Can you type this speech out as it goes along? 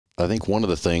I think one of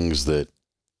the things that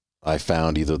I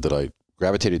found either that I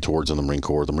gravitated towards in the Marine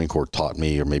Corps taught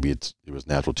me, or maybe it was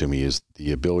natural to me, is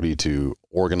the ability to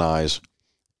organize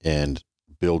and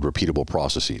build repeatable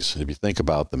processes. If you think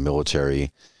about the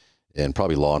military and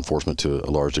probably law enforcement to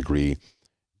a large degree,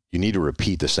 you need to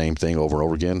repeat the same thing over and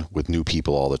over again with new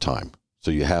people all the time. So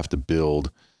you have to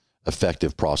build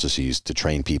effective processes to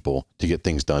train people to get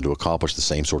things done, to accomplish the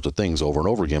same sorts of things over and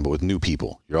over again, but with new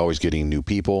people. You're always getting new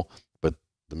people, but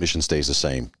the mission stays the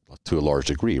same to a large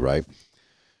degree, right?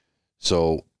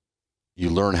 So you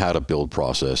learn how to build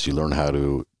process, you learn how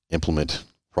to implement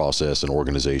process and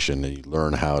organization, and you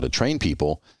learn how to train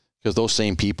people, because those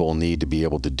same people need to be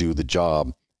able to do the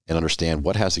job and understand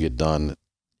what has to get done.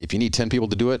 If you need 10 people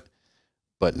to do it,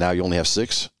 but now you only have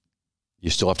 6,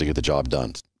 you still have to get the job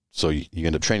done. So you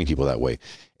end up training people that way.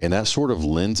 And that sort of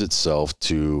lends itself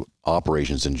to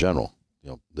operations in general. You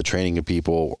know, the training of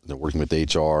people, the working with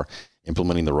HR,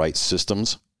 implementing the right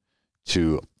systems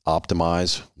to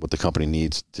optimize what the company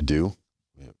needs to do,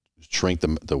 you know, shrink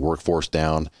the workforce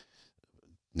down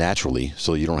naturally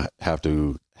so you don't have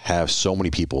to have so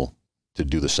many people to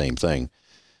do the same thing.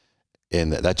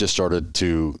 And that just started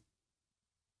to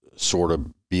sort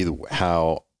of be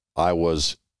how I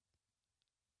was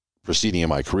proceeding in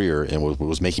my career, and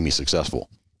was making me successful,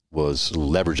 was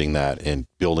leveraging that and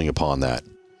building upon that.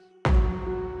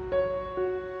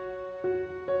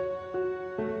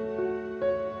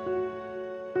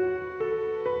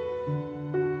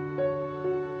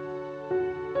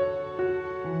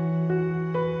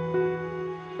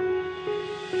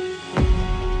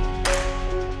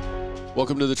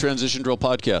 Welcome to the Transition Drill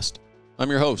Podcast. I'm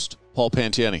your host, Paul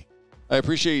Pantiani. I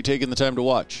appreciate you taking the time to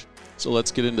watch. So let's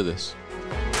get into this.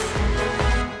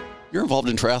 You're involved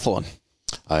in triathlon.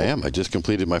 I am. I just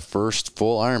completed my first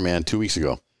full Ironman 2 weeks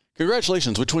ago.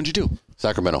 Congratulations. Which one did you do?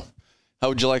 Sacramento. How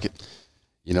would you like it?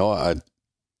 You know,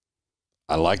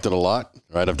 I liked it a lot,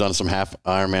 right? I've done some half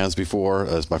Ironmans before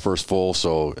as my first full.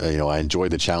 So, you know, I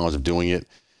enjoyed the challenge of doing it.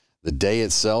 The day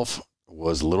itself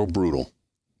was a little brutal.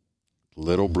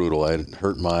 I had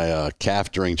hurt my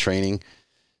calf during training.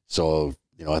 So,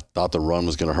 you know, I thought the run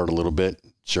was going to hurt a little bit.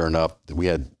 Sure enough, we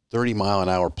had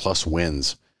 30-mile-an-hour plus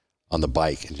winds on the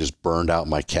bike and just burned out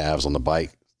my calves on the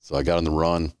bike. So I got on the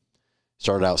run,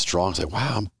 started out strong. I was like,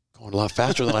 wow, I'm going a lot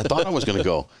faster than I thought I was going to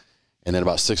go. And then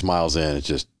about 6 miles in, it's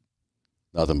just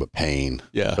nothing but pain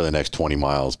for the next 20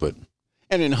 miles.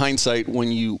 And in hindsight,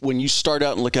 when you start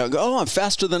out and look out and go, oh, I'm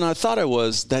faster than I thought I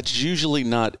was, that's usually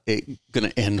not going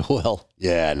to end well.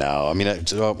 Yeah, no. I mean,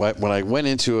 when I went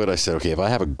into it, I said, okay, if I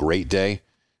have a great day,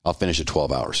 I'll finish at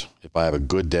 12 hours. If I have a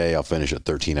good day, I'll finish at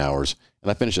 13 hours. And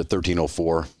I finished at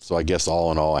 13:04. So I guess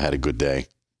all in all, I had a good day.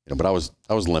 You know, but I was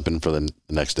limping for the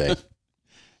next day.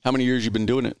 How many years you been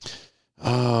doing it?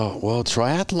 Well,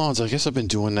 triathlons, I guess I've been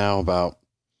doing now about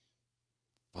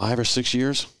 5 or 6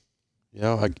 years.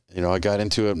 I got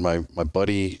into it. My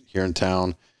buddy here in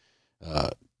town, I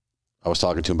was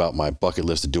talking to him about my bucket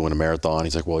list of doing a marathon.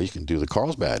 He's like, well, you can do the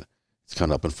Carlsbad. It's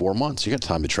coming up in 4 months. You got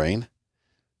time to train.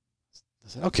 I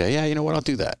said, okay, yeah, you know what? I'll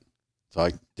do that. So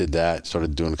I did that,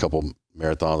 started doing a couple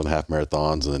marathons and half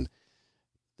marathons. And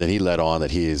then he led on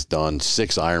that he has done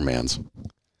 6 Ironmans.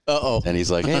 Uh-oh. And he's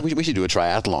like, hey, we should do a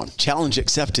triathlon. Challenge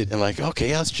accepted. And like,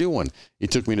 okay, yeah, let's do one. He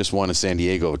took me to one in San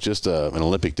Diego, just an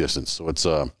Olympic distance. So it's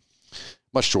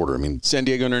much shorter. I mean, San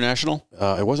Diego International?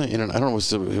 It wasn't, I don't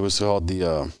know, it was called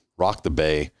the Rock the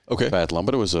Bay Triathlon,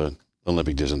 but it was an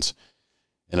Olympic distance.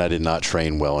 And I did not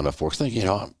train well enough for it. Because, you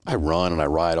know, I run and I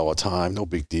ride all the time. No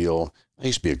big deal. I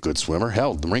used to be a good swimmer.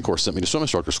 Hell, the Marine Corps sent me to swim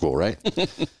instructor school, right?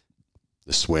 The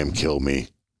swim killed me.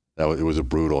 It was a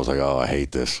brutal. I was like, oh, I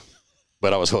hate this.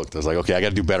 But I was hooked. I was like, okay, I got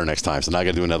to do better next time. So now I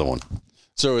got to do another one.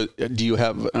 So do you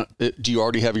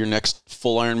already have your next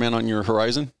full Ironman on your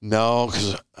horizon? No,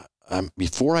 because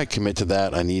before I commit to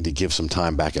that, I need to give some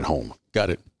time back at home. Got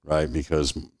it. Right?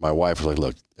 Because my wife was like,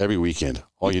 look, every weekend,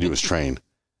 all you do is train.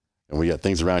 And we got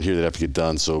things around here that have to get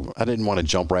done. So I didn't want to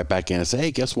jump right back in and say,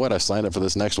 hey, guess what? I signed up for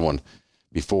this next one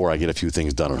before I get a few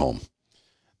things done at home.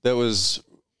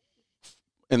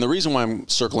 And the reason why I'm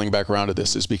circling back around to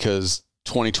this is because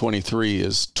 2023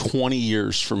 is 20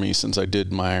 years for me since I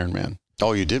did my Ironman.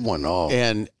 Oh, you did one? Oh.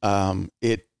 And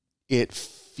it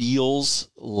feels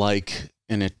like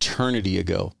an eternity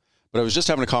ago. But I was just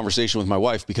having a conversation with my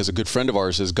wife because a good friend of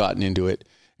ours has gotten into it,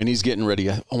 and he's getting ready.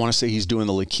 I want to say he's doing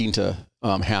the La Quinta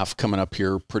half coming up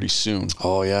here pretty soon.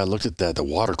 Oh, yeah. I looked at that. The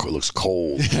water looks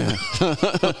cold.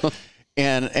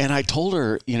 And I told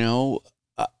her, you know,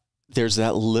 there's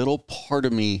that little part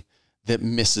of me that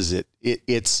misses it.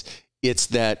 It's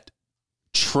that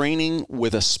training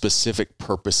with a specific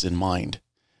purpose in mind.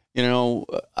 You know,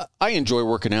 I enjoy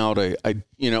working out.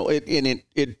 You know,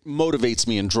 it motivates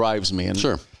me and drives me. And,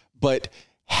 Sure. But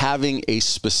having a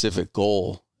specific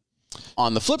goal.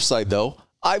 On the flip side, though,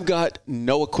 I've got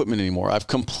no equipment anymore. I've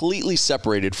completely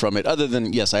separated from it, other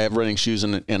than, yes, I have running shoes,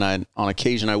 and on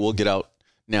occasion I will get out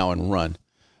now and run.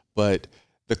 But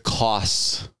the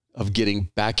costs of getting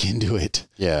back into it.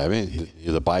 Yeah, I mean,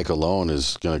 the bike alone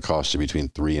is going to cost you between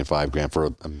 $3,000 and $5,000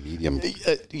 for a medium.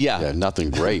 Yeah, nothing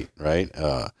great, right?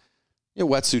 You know,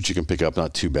 wetsuits you can pick up,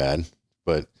 not too bad,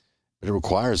 but it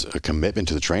requires a commitment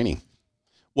to the training.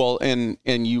 Well, and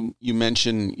you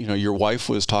mentioned, you know, your wife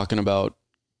was talking about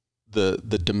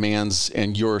the demands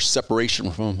and your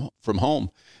separation from home.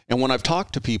 And when I've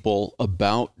talked to people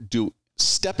about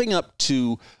stepping up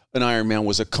to an Ironman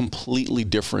was a completely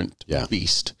different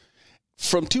beast.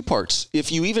 From two parts.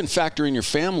 If you even factor in your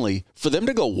family, for them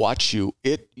to go watch you,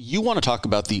 you want to talk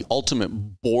about the ultimate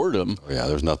boredom. Oh, yeah,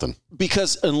 there's nothing.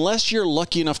 Because unless you're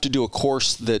lucky enough to do a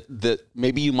course that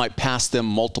maybe you might pass them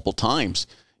multiple times,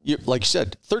 like you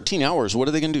said, 13 hours, what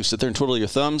are they going to do? Sit there and twiddle your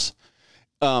thumbs?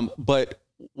 But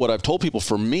what I've told people,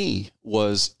 for me,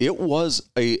 was it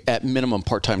was at minimum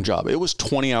part-time job. It was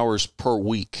 20 hours per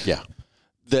week. Yeah.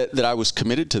 That I was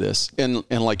committed to this. And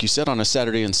like you said, on a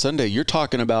Saturday and Sunday, you're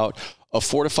talking about a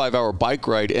 4 to 5 hour bike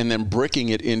ride and then bricking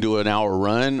it into an hour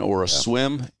run or a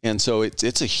swim. And so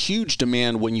it's a huge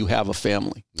demand when you have a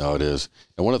family. No, it is.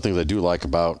 And one of the things I do like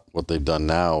about what they've done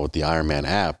now with the Ironman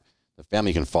app, the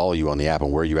family can follow you on the app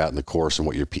and where you're at in the course and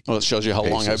what your well, it shows you how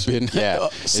long I've been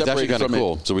it's actually kind of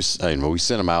cool. So we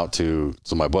sent them out to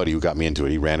my buddy who got me into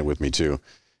it. He ran it with me too.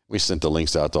 We sent the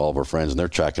links out to all of our friends, and they're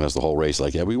tracking us the whole race.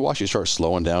 Like, yeah, we watch you start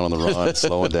slowing down on the run,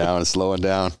 slowing down and slowing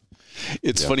down.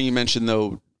 It's funny you mentioned,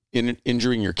 though,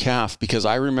 injuring your calf, because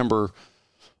I remember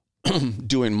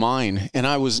doing mine, and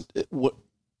let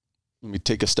me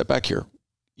take a step back here.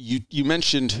 You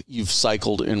mentioned you've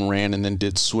cycled and ran and then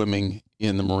did swimming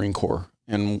in the Marine Corps.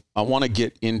 And I want to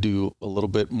get into a little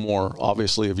bit more,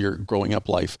 obviously, of your growing up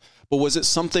life. But was it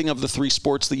something of the three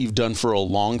sports that you've done for a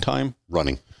long time?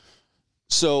 Running.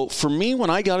 So for me, when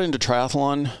I got into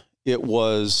triathlon, it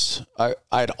was,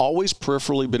 I'd always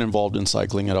peripherally been involved in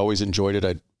cycling. I'd always enjoyed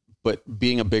it. But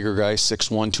being a bigger guy,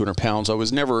 6'1", 200 pounds, I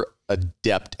was never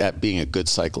adept at being a good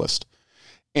cyclist.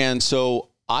 And so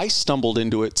I stumbled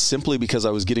into it simply because I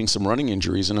was getting some running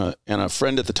injuries, and a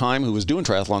friend at the time who was doing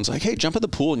triathlons like, hey, jump in the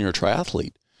pool and you're a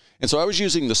triathlete. And so I was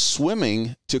using the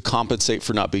swimming to compensate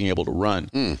for not being able to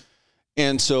run.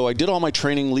 And so I did all my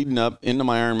training leading up into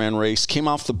my Ironman race, came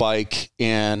off the bike,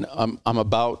 and I'm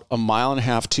about 1.5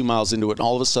 miles, 2 miles into it. And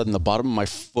all of a sudden the bottom of my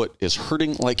foot is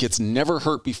hurting like it's never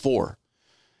hurt before.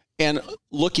 And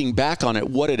looking back on it,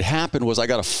 what had happened was I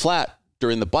got a flat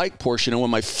during the bike portion. And when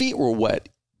my feet were wet,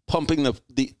 pumping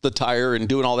the tire and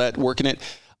doing all that, working it,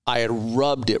 I had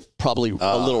rubbed it probably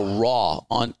a little raw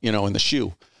on, in the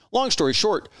shoe. Long story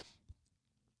short,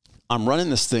 I'm running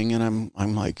this thing and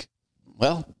I'm like,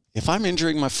 well, if I'm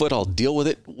injuring my foot, I'll deal with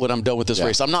it when I'm done with this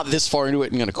race. I'm not this far into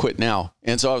it and going to quit now.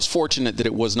 And so I was fortunate that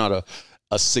it was not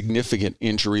a significant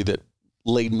injury that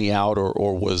laid me out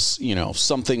or was,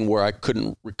 something where I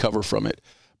couldn't recover from it.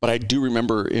 But I do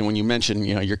remember, and when you mentioned,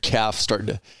 your calf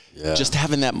started to just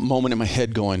having that moment in my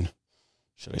head going,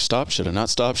 should I stop? Should I not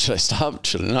stop? Should I stop?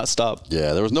 Should I not stop?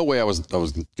 Yeah, there was no way I was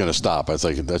going to stop. I was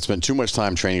like, I spent too much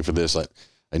time training for this.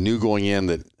 I knew going in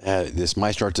that this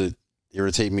might start to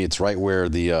irritate me. It's right where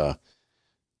the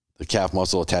calf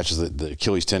muscle attaches, the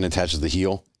Achilles tendon attaches the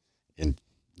heel, and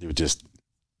it would just,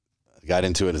 I got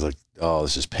into it. It's like, oh,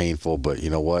 this is painful, but you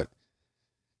know what?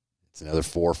 It's another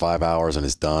 4 or 5 hours and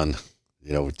it's done.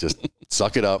 Just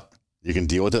suck it up. You can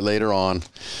deal with it later on.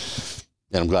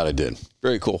 And I'm glad I did.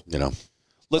 Very cool.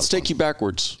 Let's take you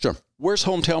backwards. Sure. Where's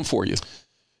hometown for you?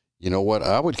 You know what?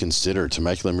 I would consider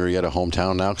Temecula, Murrieta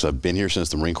hometown now, because I've been here since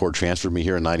the Marine Corps transferred me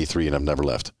here in '93, and I've never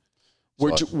left.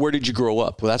 Where did you grow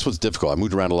up? Well, that's what's difficult. I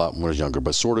moved around a lot when I was younger,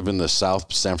 but sort of in the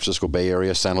South San Francisco Bay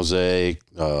Area, San Jose,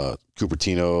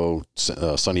 Cupertino,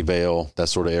 Sunnyvale, that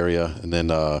sort of area. And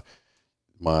then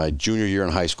my junior year in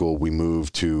high school, we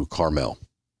moved to Carmel.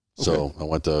 Okay. So I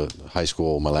went to high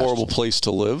school. Horrible place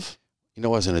to live.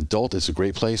 As an adult, it's a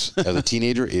great place. As a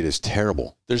teenager, it is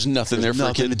terrible. There's nothing there for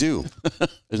a kid to do.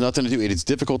 There's nothing to do. It's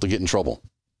difficult to get in trouble,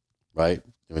 right?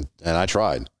 And I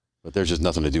tried, but there's just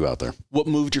nothing to do out there. What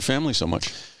moved your family so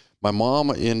much? My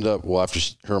mom ended up, after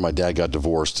her and my dad got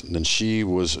divorced, and then she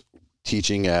was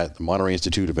teaching at the Monterey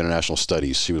Institute of International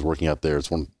Studies. She was working out there. It's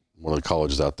one of the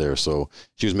colleges out there. So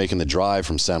she was making the drive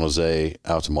from San Jose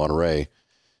out to Monterey,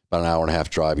 about an 1.5 hour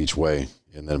drive each way.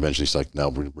 And then eventually she's like, no,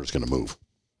 we're just going to move.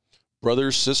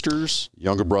 Brothers, sisters?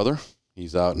 Younger brother.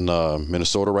 He's out in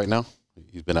Minnesota right now.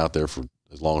 He's been out there for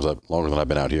longer than I've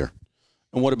been out here.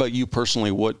 And what about you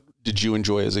personally? What did you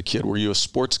enjoy as a kid? Were you a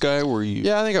sports guy? Were you?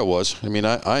 Yeah, I think I was. I mean,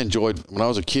 I enjoyed, when I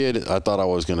was a kid, I thought I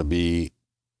was going to be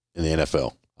in the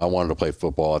NFL. I wanted to play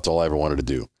football. That's all I ever wanted to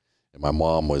do. And my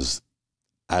mom was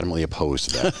adamantly opposed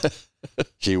to that.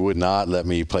 She would not let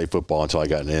me play football until I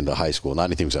got into high school. Not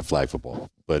anything except flag football.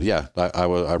 But yeah,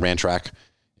 I ran track,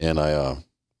 and I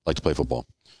liked to play football.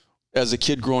 As a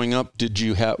kid growing up,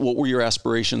 what were your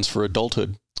aspirations for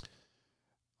adulthood?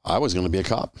 I was going to be a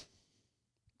cop.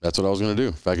 That's what I was going to do.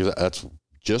 In fact, that's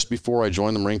just before I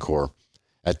joined the Marine Corps.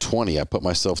 At 20, I put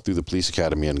myself through the police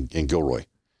academy in Gilroy,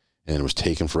 and it was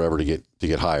taking forever to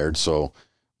get hired. So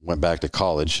went back to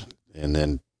college, and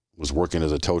then was working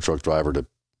as a tow truck driver to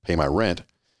pay my rent,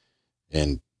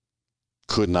 and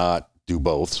could not do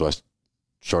both. So I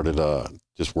started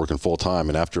just working full time.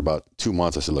 And after about 2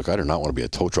 months, I said, look, I do not want to be a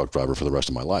tow truck driver for the rest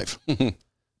of my life.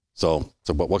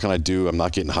 But what can I do? I'm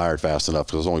not getting hired fast enough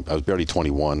because I was barely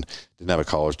 21, didn't have a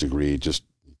college degree, just,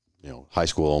 high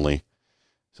school only.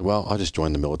 So, well, I'll just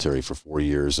join the military for 4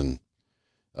 years and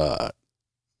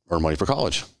earn money for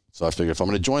college. So I figured if I'm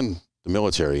going to join the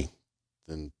military,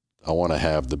 then I want to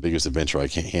have the biggest adventure I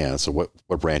can. So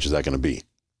what branch is that going to be?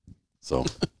 So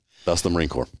that's the Marine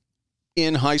Corps.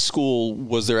 In high school,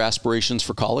 was there aspirations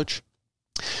for college?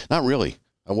 Not really.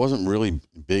 I wasn't really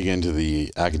big into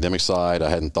the academic side. I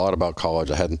hadn't thought about college.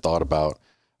 I hadn't thought about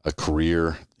a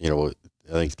career. I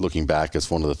think looking back, it's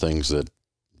one of the things that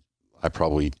I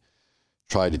probably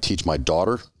tried to teach my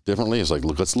daughter differently. It's like,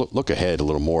 let's look ahead a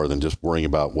little more than just worrying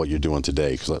about what you're doing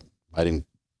today, because I didn't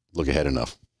look ahead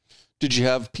enough. Did you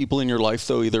have people in your life,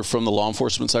 though, either from the law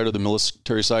enforcement side or the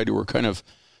military side, who were kind of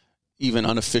even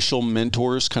unofficial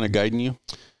mentors kind of guiding you?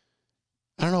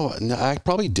 I don't know. No, I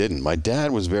probably didn't. My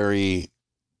dad was very,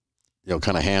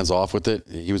 kind of hands off with it.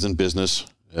 He was in business.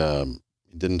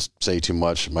 He didn't say too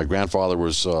much. My grandfather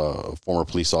was a former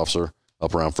police officer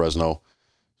up around Fresno,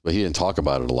 but he didn't talk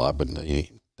about it a lot, but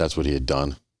that's what he had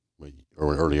done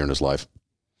earlier in his life.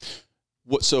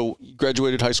 So you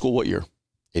graduated high school what year?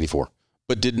 84.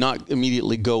 But did not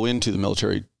immediately go into the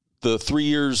military. The 3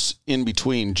 years in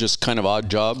between, just kind of odd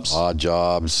jobs? Odd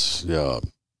jobs, yeah.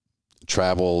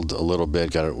 Traveled a little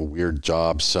bit, got a weird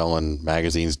job selling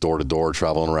magazines door to door,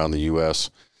 traveling around the U.S.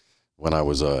 when I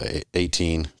was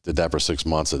 18. Did that for 6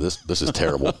 months. So this is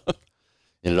terrible.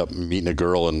 Ended up meeting a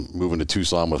girl and moving to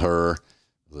Tucson with her.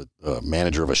 The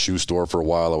manager of a shoe store for a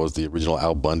while. I was the original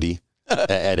Al Bundy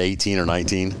at 18 or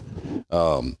 19.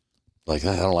 I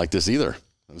don't like this either.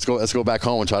 Let's go back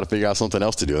home and try to figure out something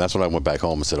else to do. And that's when I went back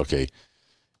home and said, okay,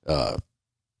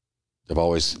 I've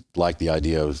always liked the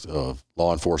idea of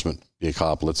law enforcement, be a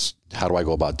cop. How do I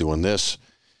go about doing this?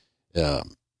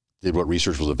 Did what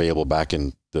research was available back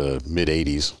in the mid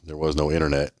 80s. There was no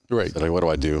internet. Right. Said, what do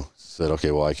I do? Said,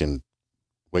 okay, well, I can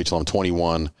wait till I'm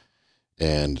 21.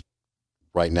 And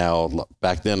right now,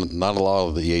 back then, not a lot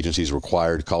of the agencies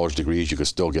required college degrees. You could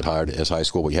still get hired as high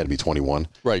school, but you had to be 21.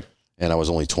 Right. And I was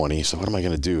only 20. So what am I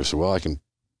going to do? So, well, I can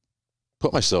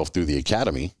put myself through the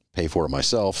academy, pay for it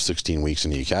myself, 16 weeks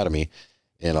in the academy,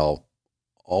 and I'll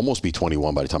almost be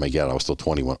 21 by the time I get it. I was still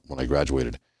 20 when I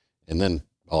graduated. And then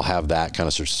I'll have that kind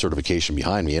of certification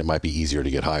behind me. It might be easier to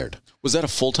get hired. Was that a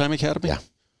full-time academy? Yeah.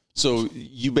 So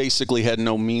you basically had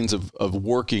no means of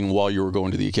working while you were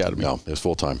going to the academy? No, it was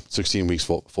full-time, 16 weeks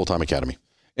full-time academy.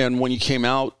 And when you came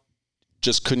out,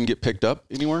 just couldn't get picked up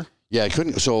anywhere? Yeah, I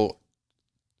couldn't. So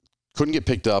couldn't get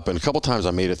picked up. And a couple of times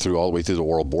I made it all the way through the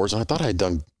oral boards, and I thought I had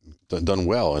done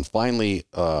well. And finally,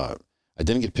 I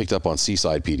didn't get picked up on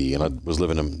Seaside PD, and I was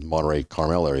living in Monterey,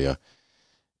 Carmel area.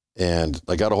 And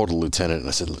I got a hold of the lieutenant, and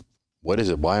I said, look, what is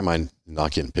it? Why am I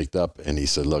not getting picked up? And he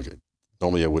said, look,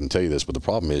 normally I wouldn't tell you this, but the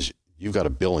problem is you've got a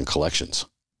bill in collections.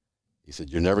 He said,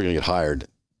 you're never going to get hired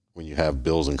when you have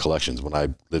bills and collections. When I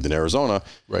lived in Arizona,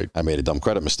 right, I made a dumb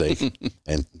credit mistake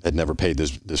and had never paid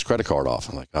this credit card off.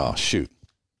 I'm like, oh, shoot.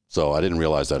 So I didn't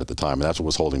realize that at the time, and that's what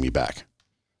was holding me back.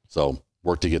 So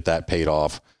worked to get that paid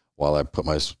off while I put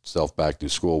myself back through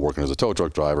school working as a tow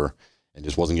truck driver, and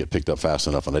just wasn't getting picked up fast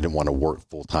enough, and I didn't want to work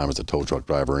full-time as a tow truck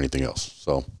driver or anything else.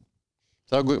 So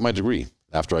I got my degree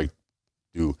after I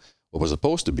do what was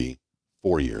supposed to be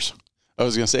 4 years. I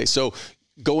was going to say, so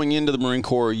going into the Marine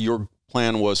Corps, your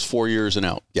plan was 4 years and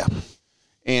out. Yeah.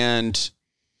 And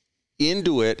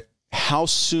into it, how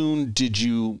soon did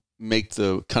you make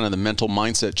the kind of the mental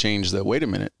mindset change that, wait a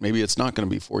minute, maybe it's not going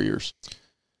to be 4 years?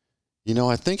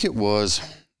 I think it was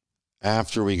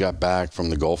after we got back from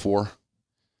the Gulf War.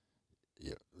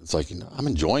 It's like, I'm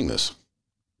enjoying this.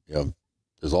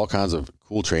 There's all kinds of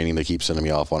cool training they keep sending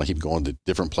me off on. I keep going to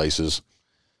different places.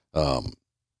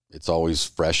 It's always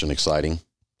fresh and exciting.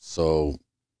 So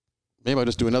maybe I'll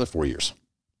just do another 4 years.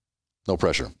 No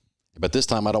pressure. But this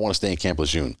time I don't want to stay in Camp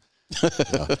Lejeune.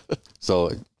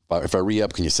 So if I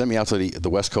re-up, can you send me out to the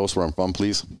West Coast where I'm from,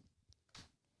 please?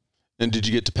 And did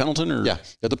you get to Pendleton? Or? Yeah,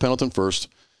 got to Pendleton first.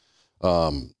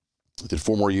 Did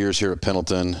 4 more years here at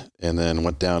Pendleton, and then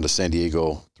went down to San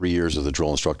Diego, 3 years as a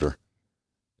drill instructor.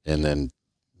 And then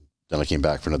I came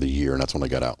back for another year, and that's when I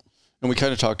got out. And we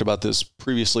kind of talked about this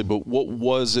previously, but what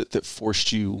was it that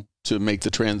forced you to make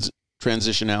the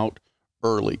transition out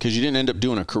early? Because you didn't end up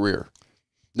doing a career.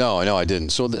 No, I didn't.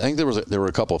 So I think there were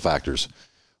a couple of factors.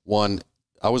 One,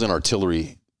 I was in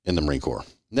artillery in the Marine Corps.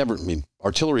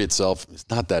 Artillery itself is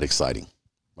not that exciting,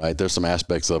 right? There's some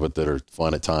aspects of it that are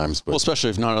fun at times. But, well,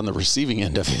 especially if not on the receiving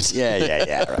end of it.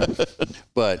 Yeah, right.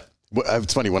 But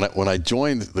it's funny, when I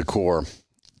joined the Corps,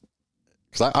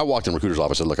 because I walked in recruiter's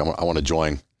office and said, look, I want to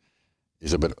join. He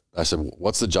said, but I said,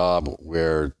 what's the job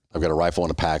where I've got a rifle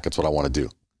and a pack? That's what I want to do.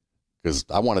 Because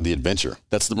I wanted the adventure.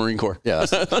 That's the Marine Corps. Yeah.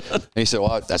 And he said,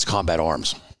 well, that's combat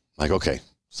arms. I'm like, okay,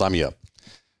 sign me up.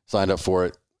 Signed up for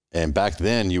it. And back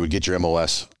then you would get your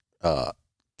MOS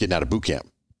getting out of boot camp.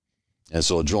 And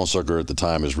so a drill instructor at the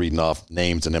time is reading off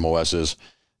names and MOSs,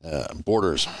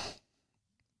 borders,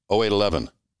 0811.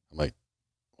 I'm like,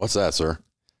 what's that, sir?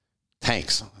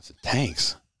 Tanks. I said,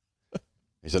 tanks.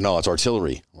 He said, no, it's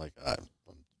artillery. I'm like,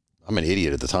 I'm an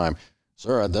idiot at the time.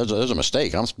 Sir, there's a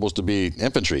mistake. I'm supposed to be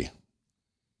infantry.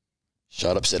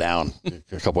 Shut up, sit down.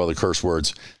 A couple other curse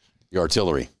words. Your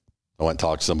artillery. I went and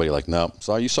talked to somebody like, no,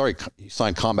 sorry, you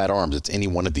signed combat arms. It's any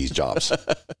one of these jobs.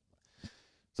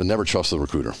 So never trust the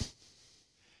recruiter.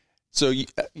 So you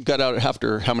got out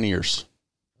after how many years?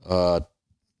 12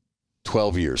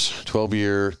 years, 12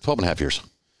 and a half years.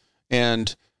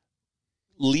 And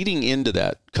leading into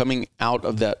that, coming out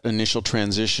of that initial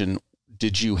transition,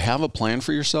 did you have a plan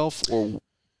for yourself? Or?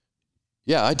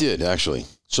 Yeah, I did actually.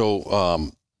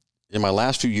 So in my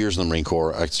last few years in the Marine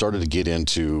Corps, I started to get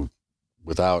into,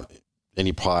 without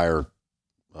any prior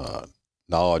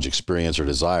knowledge, experience, or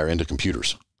desire, into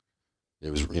computers. It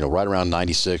was, right around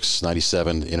 96,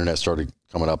 97, the internet started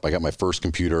coming up. I got my first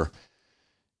computer.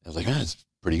 I was like, it's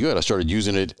pretty good. I started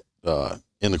using it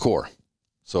in the Corps.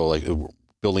 So like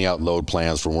building out load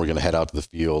plans for when we're going to head out to the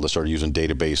field. I started using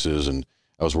databases, and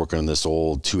I was working on this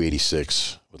old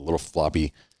 286 with a little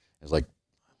floppy. I was like,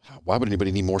 why would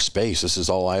anybody need more space? This is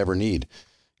all I ever need.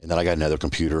 And then I got another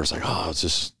computer. It's like, it's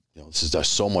just, this is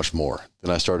so much more.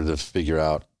 Then I started to figure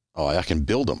out, I can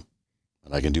build them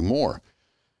and I can do more.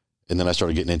 And then I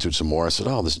started getting into it some more. I said,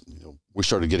 we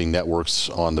started getting networks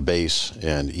on the base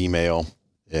and email,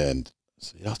 and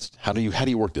how do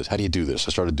you work this? How do you do this?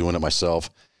 I started doing it myself.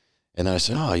 And then I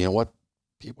said, you know what?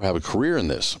 People have a career in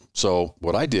this. So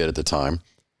what I did at the time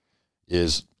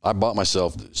is I bought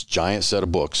myself this giant set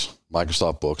of books,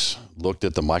 Microsoft books, looked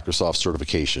at the Microsoft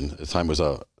certification. At the time, I was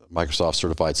a Microsoft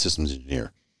certified systems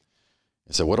engineer.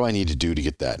 And said, what do I need to do to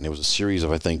get that? And it was a series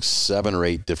of, I think, 7 or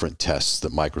 8 different tests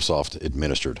that Microsoft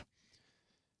administered.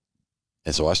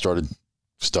 And so I started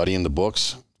studying the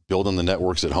books, building the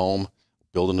networks at home,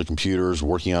 building the computers,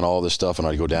 working on all this stuff. And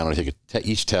I'd go down and I take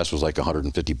each test was like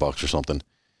 $150 or something,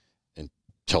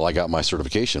 until I got my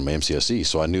certification, my MCSE.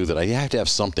 So I knew that I have to have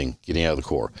something getting out of the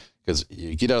Corps, because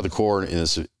you get out of the Corps and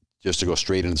it's just to go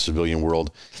straight into the civilian world.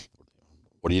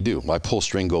 What do? Well, I pull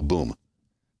string, go boom,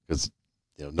 because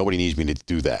nobody needs me to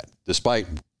do that, despite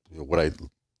what I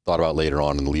thought about later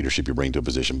on in the leadership you bring to a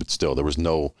position. But still, there was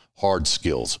no hard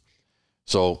skills.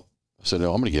 So I said,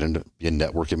 no, I'm going to get into be a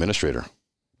network administrator,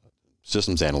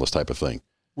 systems analyst type of thing.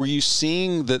 Were you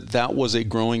seeing that was a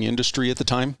growing industry at the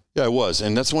time? Yeah, I was.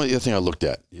 And that's one of the other things I looked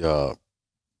at.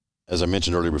 As I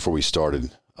mentioned earlier before we started,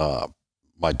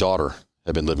 my daughter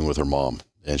had been living with her mom,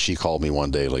 and she called me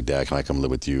one day like, Dad, can I come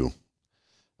live with you?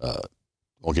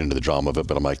 Won't get into the drama of it,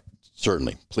 but I'm like,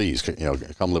 certainly, please,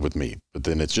 come live with me. But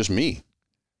then it's just me.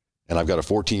 And I've got a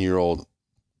 14-year-old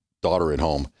daughter at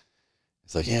home.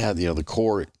 It's like, the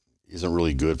Corps isn't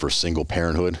really good for single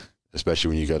parenthood, especially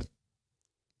when you got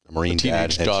a Marine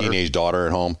dad and a teenage daughter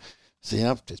at home. So,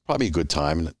 it's probably a good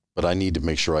time, but I need to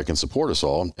make sure I can support us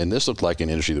all. And this looked like an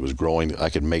industry that was growing, that I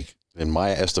could make, in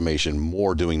my estimation,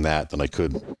 more doing that than I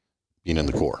could being in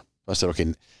the Corps. I said,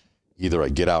 okay, either I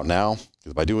get out now,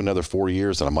 because if I do another 4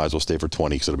 years, then I might as well stay for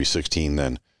 20, because it'll be 16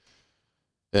 then.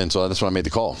 And so that's when I made the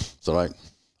call. So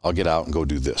I'll get out and go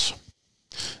do this.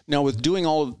 Now, with doing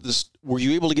all of this, were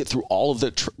you able to get through all of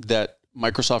that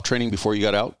Microsoft training before you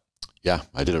got out? Yeah,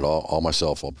 I did it all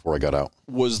myself before I got out.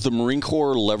 Was the Marine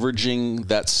Corps leveraging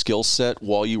that skill set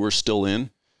while you were still in?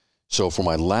 So for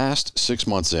my last 6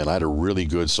 months in, I had a really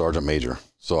good sergeant major.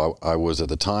 So I was at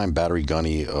the time battery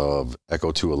gunny of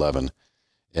Echo 211.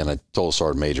 And I told the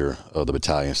Sergeant Major of the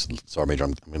battalion, Sergeant Major,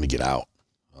 I'm going to get out.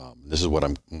 This is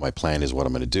what my plan is, what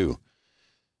I'm going to do.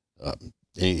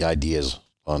 Any ideas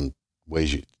on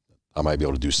ways I might be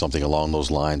able to do something along those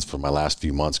lines for my last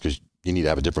few months? Because you need to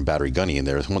have a different battery gunny in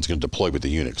there. One's going to deploy with the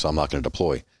unit, so I'm not going to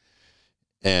deploy.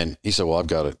 And he said, well, I've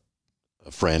got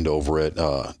a friend over at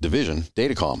Division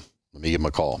Datacom. Let me give him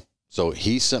a call. So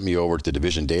he sent me over to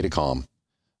Division Datacom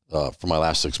for my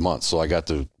last 6 months. So I got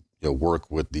to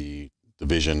work with the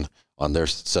division on their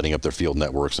setting up their field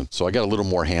networks. And so I got a little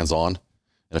more hands-on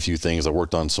and a few things. I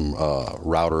worked on some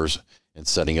routers and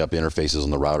setting up interfaces on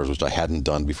the routers, which I hadn't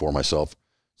done before myself.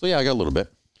 So yeah, I got a little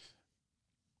bit.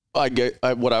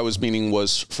 What I was meaning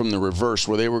was from the reverse,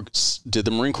 where did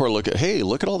the Marine Corps look at, hey,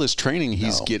 look at all this training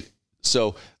he's getting.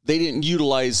 So they didn't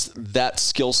utilize that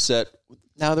skill set.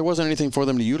 No, there wasn't anything for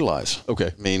them to utilize.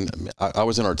 Okay. I mean, I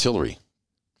was in artillery,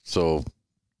 so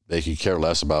they could care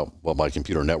less about what my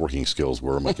computer networking skills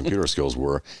were, my computer skills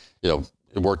were.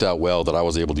 It worked out well that I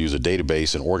was able to use a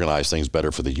database and organize things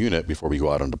better for the unit before we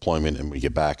go out on deployment and we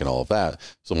get back and all of that.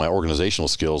 So my organizational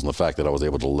skills and the fact that I was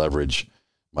able to leverage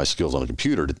my skills on a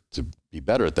computer to be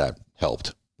better at that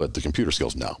helped. But the computer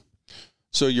skills, no.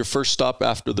 So your first stop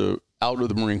out of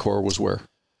the Marine Corps was where?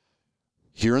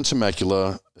 Here in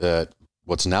Temecula at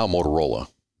what's now Motorola.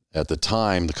 At the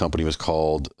time, the company was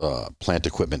called Plant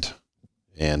Equipment,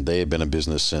 and they had been in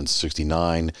business since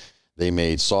 '69. They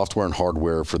made software and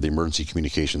hardware for the emergency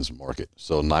communications market,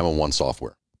 so 911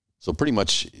 software. So pretty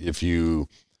much if you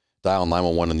dial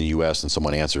 911 in the U.S. and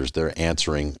someone answers, they're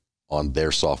answering on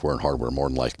their software and hardware more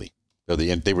than likely.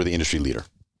 They were the industry leader.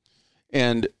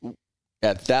 And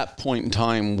at that point in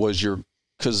time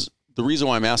because the reason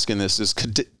why I'm asking this is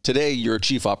today you're a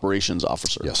chief operations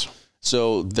officer. Yes.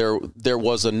 So there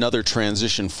was another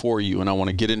transition for you, and I want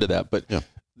to get into that. But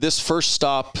this first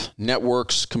stop,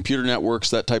 networks, computer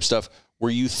networks, that type of stuff, were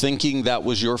you thinking that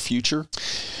was your future?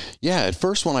 Yeah. At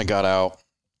first, when I got out,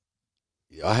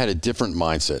 I had a different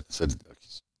mindset. I said,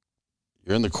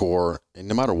 you're in the Corps, and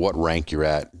no matter what rank you're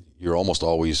at, you're almost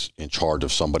always in charge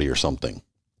of somebody or something,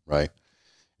 right?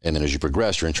 And then as you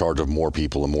progress, you're in charge of more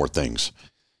people and more things.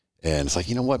 And it's like,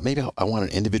 you know what? Maybe I want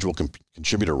an individual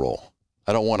contributor role.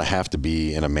 I don't want to have to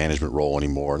be in a management role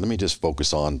anymore. Let me just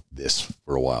focus on this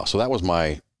for a while. So that was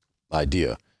my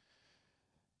idea.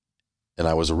 And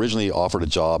I was originally offered a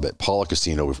job at Paula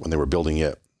Casino when they were building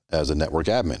it as a network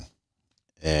admin.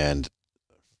 And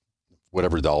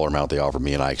whatever dollar amount they offered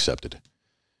me, and I accepted.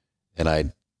 And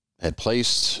I had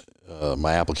placed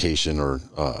my application or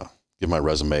give my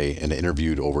resume and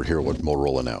interviewed over here with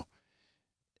Motorola now,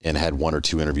 and had 1 or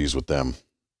 2 interviews with them.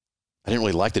 I didn't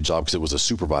really like the job because it was a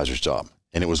supervisor's job,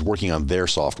 and it was working on their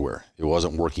software. It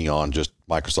wasn't working on just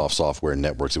Microsoft software and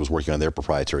networks. It was working on their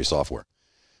proprietary software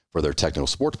for their technical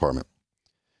support department.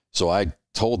 So I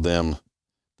told them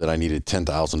that I needed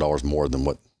 $10,000 more than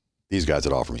what these guys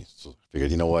had offered me. So I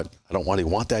figured, you know what? I don't really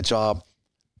want that job.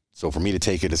 So for me to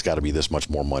take it, it's got to be this much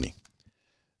more money.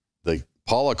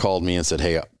 Paula called me and said,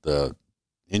 hey, the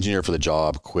engineer for the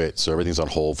job quit, so everything's on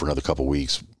hold for another couple of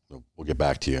weeks. We'll get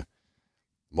back to you.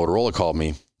 Motorola called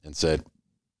me and said,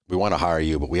 we want to hire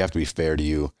you, but we have to be fair to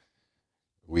you.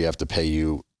 We have to pay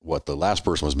you what the last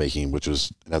person was making, which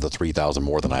was another $3,000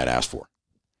 more than I had asked for.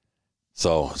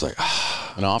 So it's like,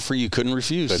 an offer you couldn't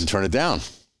refuse. Couldn't turn it down.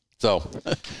 So,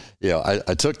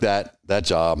 I took that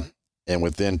job, and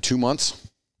within 2 months,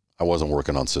 I wasn't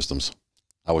working on systems.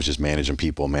 I was just managing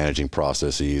people, managing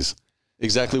processes.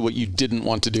 Exactly what you didn't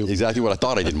want to do. Exactly what I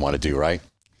thought I didn't want to do, right?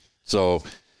 So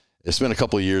I spent a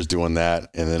couple of years doing that,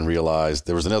 and then realized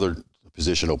there was another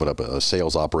position open up, a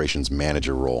sales operations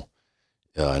manager role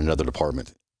in another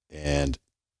department. And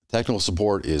technical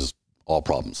support is all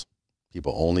problems.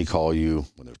 People only call you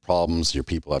when there's problems. Your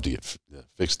people have to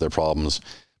fix their problems.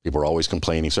 People are always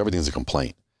complaining, so everything's a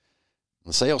complaint. On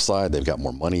the sales side, they've got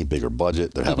more money, bigger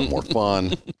budget, they're having more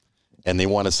fun, and they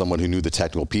wanted someone who knew the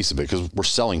technical piece of it because we're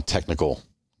selling technical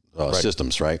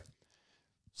systems, right?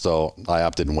 So I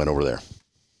opted and went over there.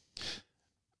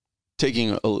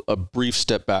 Taking a brief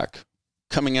step back,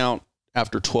 coming out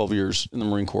after 12 years in the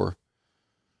Marine Corps,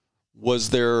 was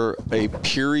there a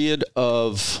period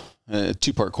of,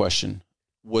 two-part question,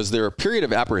 was there a period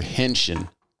of apprehension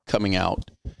coming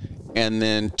out? And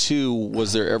then 2,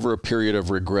 was there ever a period of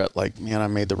regret, like, man, I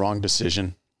made the wrong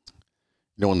decision?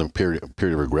 You know when the period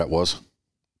of regret was?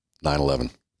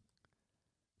 9/11.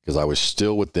 Because I was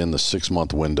still within the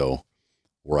 6-month window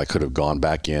where I could have gone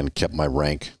back in, kept my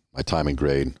rank, my time and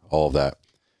grade, all of that.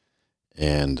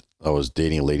 And I was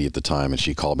dating a lady at the time, and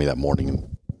she called me that morning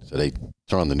and said, hey,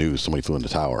 turn on the news. Somebody flew in the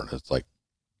tower. And it's like,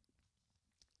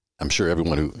 I'm sure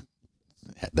everyone who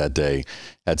that day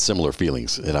had similar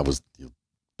feelings, and I was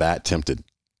bat tempted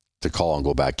to call and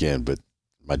go back in, but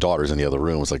my daughter's in the other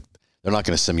room. It's like, they're not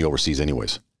going to send me overseas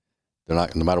anyways. They're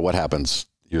not, no matter what happens,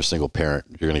 you're a single parent,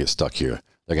 you're going to get stuck here.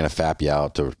 They're going to FAP you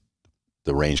out to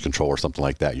the range control or something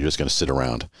like that. You're just going to sit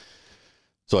around.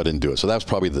 So I didn't do it. So that was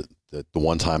probably the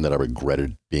one time that I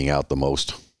regretted being out the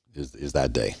most is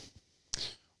that day.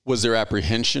 Was there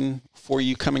apprehension for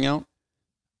you coming out?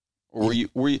 Or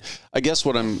were you, I guess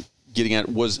what I'm getting at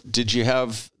was, did you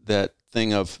have that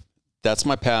thing of, that's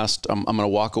my past, I'm going to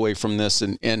walk away from this,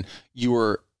 and you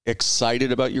were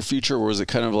excited about your future? Or was it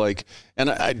kind of like, and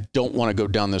I don't want to go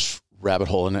down this rabbit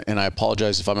hole, and I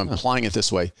apologize if I'm implying it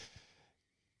this way,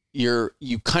 you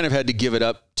kind of had to give it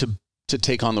up to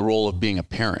take on the role of being a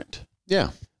parent.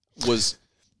 Yeah. Was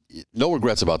no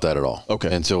regrets about that at all.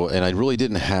 Okay. And I really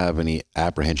didn't have any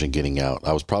apprehension getting out.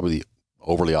 I was probably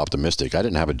overly optimistic. I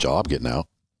didn't have a job getting out.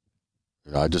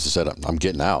 I just said, I'm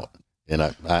getting out. And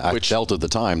I felt at the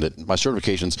time that my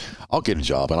certifications, I'll get a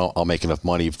job and I'll make enough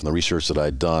money from the research that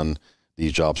I'd done.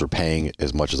 These jobs were paying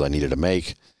as much as I needed to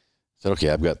make. I said, okay,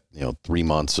 I've got 3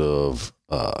 months of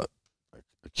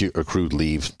accrued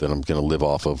leave that I'm going to live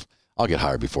off of. I'll get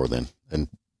hired before then. And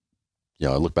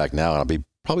I look back now and I'll be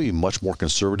probably much more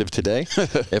conservative today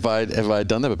if I'd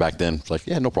done that. But back then, it's like,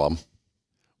 yeah, no problem.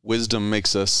 Wisdom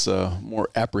makes us more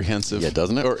apprehensive. Yeah,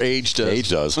 doesn't it? Or age does. Age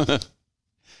does.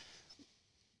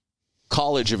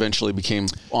 College eventually became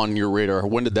on your radar.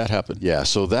 When did that happen? Yeah,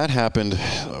 so that happened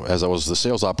as I was the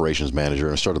sales operations manager,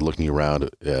 and I started looking around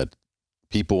at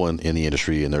people in the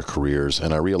industry and their careers,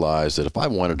 and I realized that if I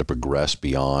wanted to progress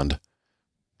beyond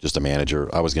just a manager,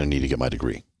 I was going to need to get my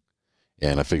degree.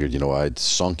 And I figured, I'd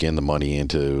sunk in the money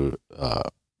into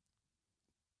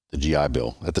the GI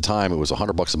Bill. At the time, it was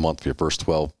 $100 a month for your first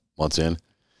 12 months in,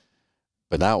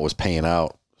 but now it was paying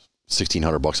out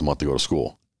 $1,600 a month to go to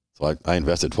school. So I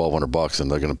invested $1,200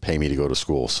 and they're going to pay me to go to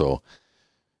school. So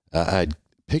I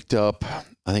picked up,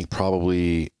 I think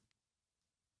probably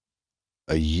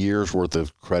a year's worth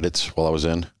of credits while I was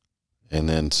in. And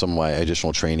then some of my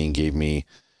additional training gave me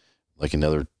like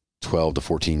another 12 to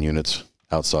 14 units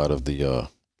outside of the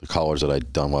college that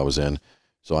I'd done while I was in.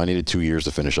 So I needed 2 years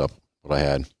to finish up what I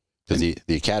had. Because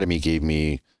the academy gave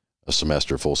me a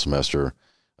semester, full semester.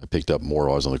 I picked up more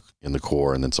while I was in the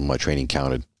Corps, and then some of my training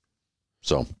counted.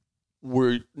 So...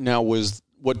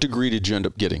 what degree did you end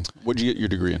up getting? What did you get your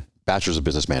degree in? Bachelors of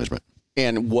Business Management.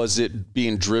 And was it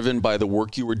being driven by the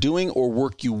work you were doing or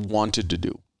work you wanted to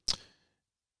do?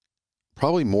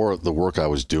 Probably more of the work I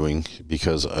was doing,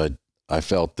 because I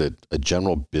felt that a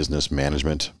general business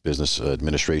management, business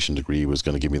administration degree was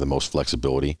going to give me the most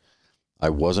flexibility. I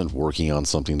wasn't working on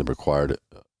something that required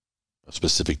a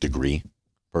specific degree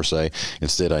per se.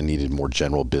 Instead, I needed more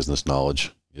general business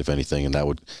knowledge, if anything, and that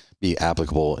would be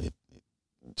applicable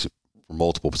for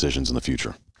multiple positions in the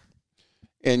future.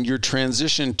 And your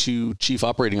transition to chief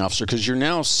operating officer, because you're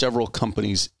now several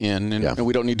companies in, and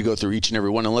we don't need to go through each and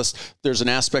every one unless there's an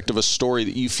aspect of a story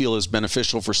that you feel is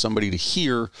beneficial for somebody to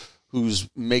hear who's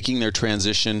making their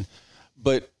transition.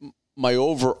 But my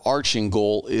overarching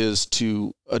goal is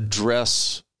to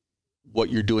address what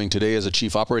you're doing today as a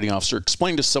chief operating officer.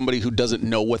 Explain to somebody who doesn't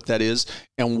know what that is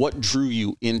and what drew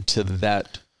you into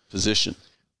that position.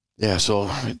 Yeah, so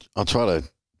I'll try to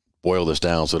boil this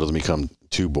down so it doesn't become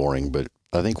too boring. But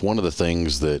I think one of the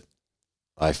things that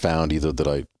I found, either that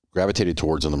I gravitated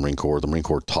towards in the Marine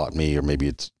Corps taught me, or maybe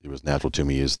it was natural to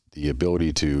me, is the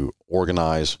ability to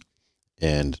organize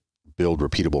and build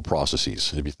repeatable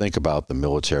processes. If you think about the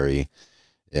military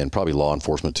and probably law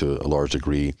enforcement to a large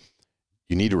degree,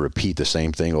 you need to repeat the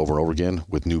same thing over and over again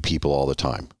with new people all the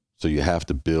time. So you have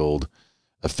to build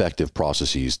effective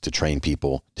processes to train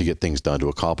people to get things done, to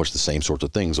accomplish the same sorts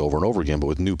of things over and over again, but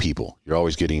with new people. You're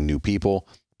always getting new people,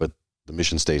 but the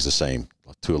mission stays the same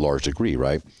to a large degree,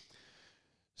 right?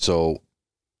 So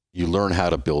you learn how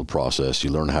to build process,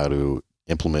 you learn how to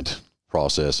implement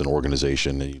process and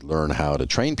organization, and you learn how to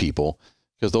train people,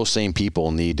 because those same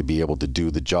people need to be able to do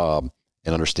the job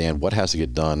and understand what has to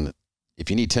get done.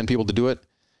 If you need 10 people to do it,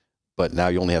 but now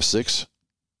you only have 6,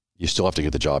 you still have to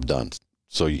get the job done.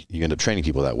 So you end up training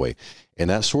people that way. And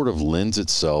that sort of lends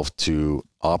itself to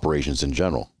operations in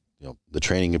general. The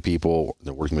training of people,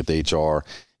 working with HR,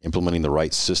 implementing the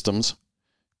right systems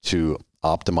to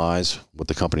optimize what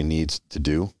the company needs to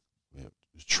do,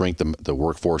 shrink the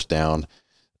workforce down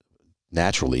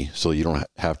naturally so you don't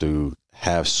have to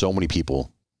have so many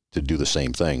people to do the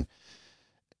same thing.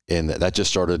 And that just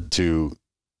started to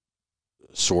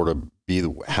sort of be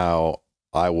how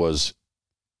I was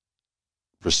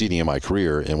proceeding in my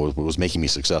career, and was making me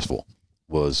successful,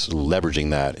 was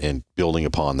leveraging that and building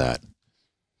upon that.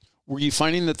 Were you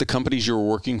finding that the companies you were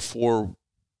working for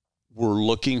were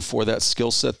looking for that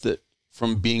skill set that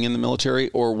from being in the military,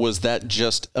 or was that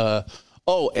just,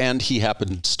 and he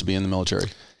happens to be in the military?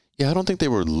 Yeah, I don't think they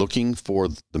were looking for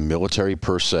the military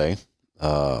per se.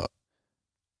 I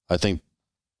think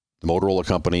the Motorola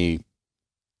company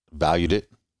valued it.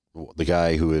 The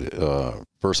guy who had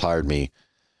first hired me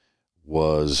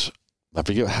was, I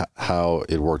forget how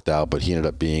it worked out, but he ended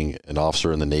up being an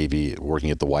officer in the Navy working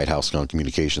at the White House on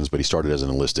communications, but he started as an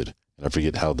enlisted. And I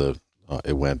forget how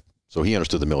it went. So he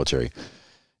understood the military.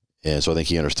 And so I think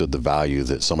he understood the value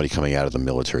that somebody coming out of the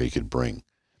military could bring.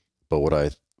 But what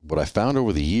I found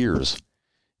over the years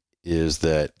is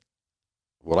that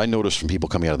what I noticed from people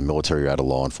coming out of the military or out of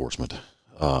law enforcement,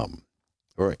 or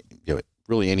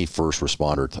really any first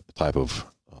responder type of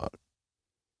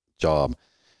job,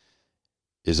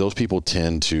 is those people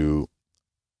tend to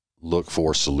look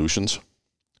for solutions.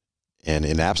 And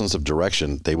in absence of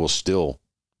direction, they will still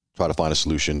try to find a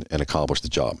solution and accomplish the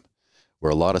job.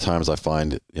 Where a lot of times I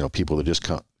find, people that just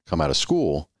come out of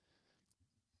school,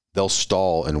 they'll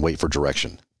stall and wait for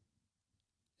direction.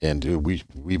 And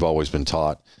we've always been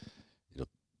taught,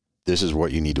 this is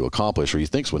what you need to accomplish, or you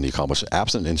think when you accomplish.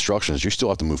 Absent instructions, you still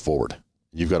have to move forward.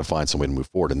 You've got to find some way to move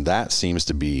forward. And that seems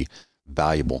to be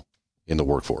valuable in the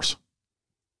workforce.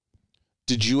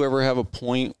 Did you ever have a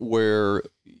point where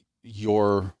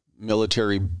your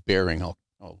military bearing, I'll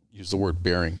use the word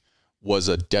bearing, was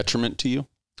a detriment to you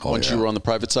once you were on the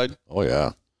private side? Oh,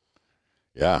 yeah.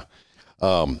 Yeah.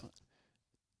 How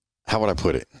would I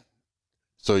put it?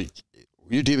 So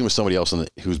you're dealing with somebody else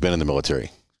who's been in the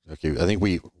military. Okay. I think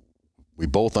we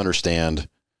both understand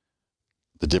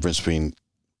the difference between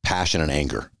passion and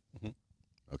anger.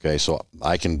 Mm-hmm. Okay. So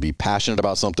I can be passionate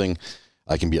about something.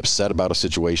 I can be upset about a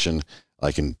situation.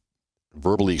 I can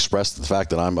verbally express the fact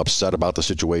that I'm upset about the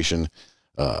situation.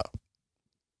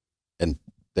 And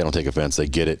they don't take offense. They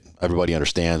get it. Everybody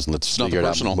understands, and let's figure it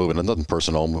out and move it. Nothing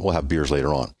personal. We'll have beers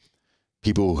later on.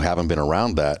 People who haven't been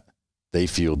around that,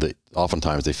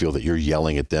 oftentimes they feel that you're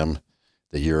yelling at them,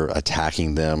 that you're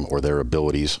attacking them or their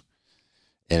abilities.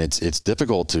 And it's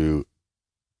difficult to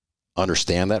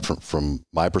understand that from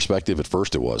my perspective. At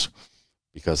first it was,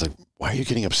 because why are you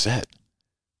getting upset?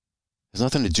 It has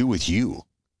nothing to do with you.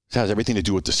 It has everything to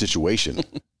do with the situation.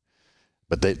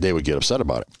 But they would get upset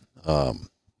about it.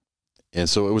 And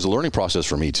so it was a learning process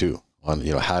for me too, on,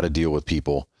 how to deal with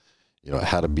people,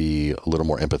 how to be a little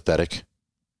more empathetic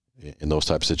in those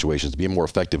type of situations, to be a more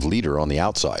effective leader on the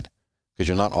outside, because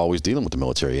you're not always dealing with the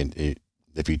military. And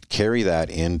if you carry that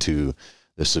into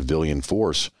the civilian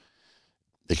force,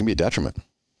 it can be a detriment.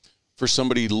 For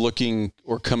somebody looking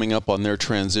or coming up on their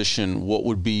transition, what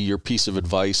would be your piece of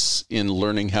advice in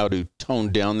learning how to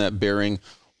tone down that bearing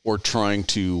or trying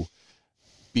to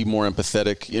be more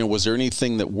empathetic? Was there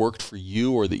anything that worked for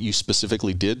you or that you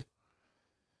specifically did?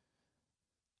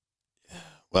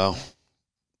 Well,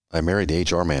 I married the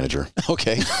HR manager.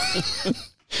 Okay.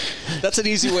 That's an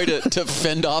easy way to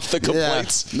fend off the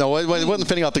complaints. Yeah. No, it wasn't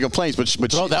fending off the complaints,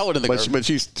 but that one in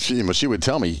the but she would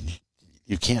tell me,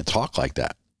 you can't talk like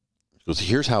that. She goes,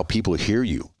 here's how people hear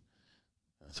you.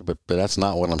 I said, but that's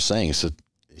not what I'm saying. So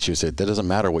she would say, that doesn't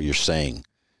matter what you're saying.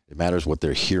 It matters what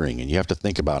they're hearing. And you have to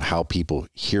think about how people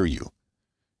hear you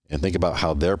and think about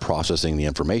how they're processing the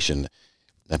information.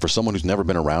 And for someone who's never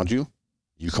been around you,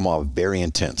 you come off very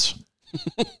intense.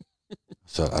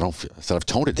 So I said, I've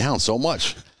toned it down so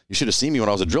much. You should have seen me when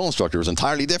I was a drill instructor. It was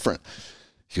entirely different.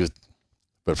 She goes,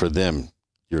 but for them,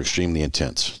 you're extremely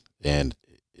intense, and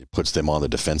it puts them on the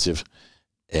defensive,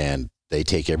 and they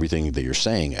take everything that you're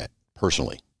saying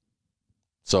personally.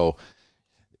 So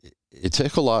it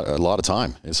took a lot of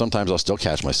time, and sometimes I'll still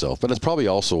catch myself. But it's probably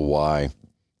also why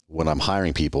when I'm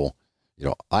hiring people,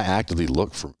 I actively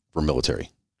look for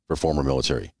former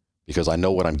military, because I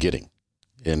know what I'm getting,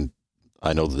 and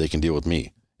I know that they can deal with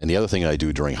me. And the other thing I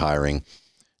do during hiring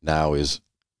now is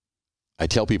I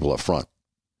tell people up front,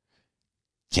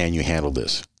 can you handle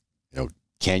this?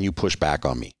 Can you push back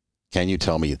on me? Can you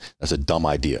tell me that's a dumb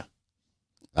idea?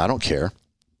 I don't care.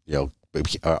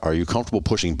 Are you comfortable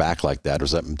pushing back like that? Or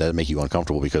does that make you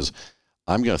uncomfortable? Because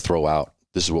I'm going to throw out,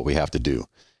 this is what we have to do.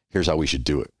 Here's how we should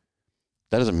do it.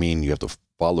 That doesn't mean you have to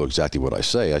follow exactly what I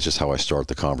say. That's just how I start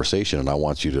the conversation. And I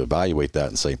want you to evaluate that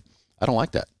and say, I don't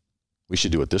like that. We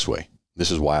should do it this way.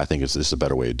 This is why I think this is a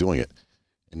better way of doing it.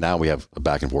 And now we have a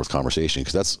back and forth conversation,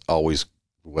 because that's always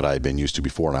what I've been used to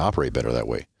before, and I operate better that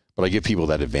way. But I give people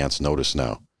that advance notice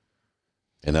now.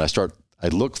 And then I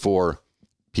look for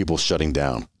people shutting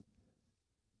down.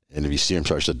 And if you see them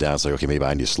start to shut down, it's like, okay, maybe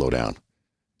I need to slow down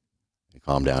and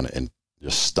calm down and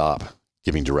just stop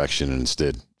giving direction and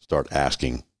instead start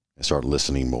asking and start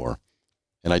listening more.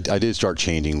 And I did start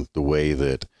changing the way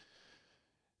that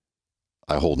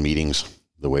I hold meetings,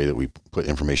 the way that we put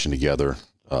information together.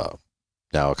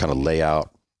 Now I kind of lay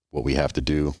out what we have to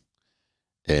do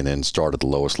and then start at the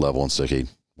lowest level and say, okay,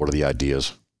 what are the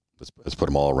ideas? Let's put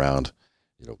them all around,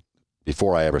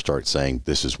 before I ever start saying,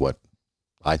 this is what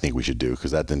I think we should do,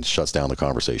 because that then shuts down the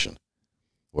conversation.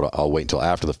 I'll wait until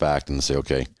after the fact and say,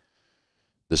 okay,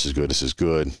 this is good. This is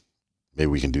good. Maybe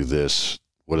we can do this.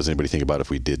 What does anybody think about if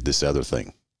we did this other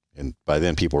thing? And by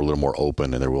then people are a little more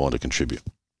open and they're willing to contribute.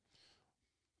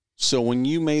 So when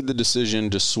you made the decision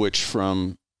to switch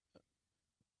from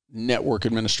network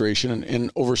administration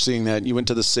and overseeing that, you went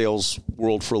to the sales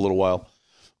world for a little while.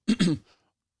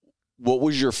 What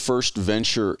was your first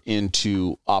venture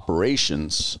into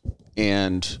operations,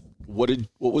 and what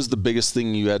was the biggest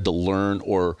thing you had to learn,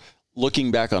 or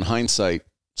looking back on hindsight,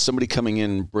 somebody coming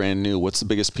in brand new, what's the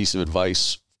biggest piece of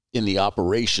advice in the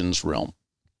operations realm?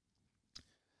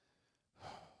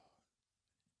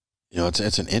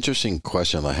 It's an interesting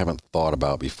question I haven't thought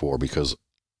about before, because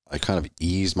I kind of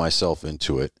eased myself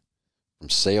into it from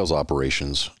sales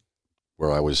operations,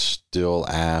 where I was still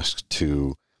asked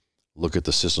to look at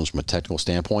the systems from a technical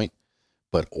standpoint,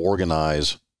 but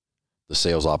organize the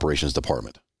sales operations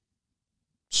department.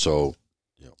 So,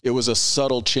 it was a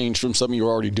subtle change from something you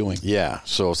were already doing. Yeah.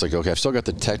 So it's like, okay, I've still got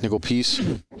the technical piece,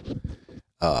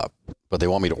 but they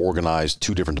want me to organize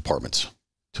 2 different departments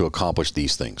to accomplish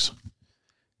these things.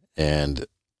 And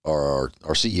our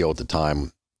CEO at the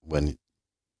time, when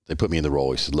they put me in the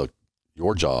role, he said, look,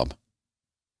 your job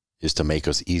is to make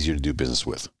us easier to do business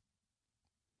with.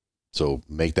 So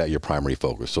make that your primary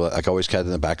focus. So I always kept it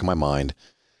in the back of my mind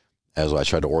as I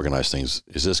tried to organize things.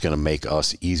 Is this going to make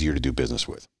us easier to do business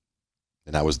with?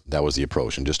 And that was the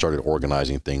approach, and just started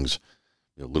organizing things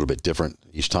a little bit different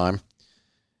each time.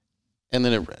 And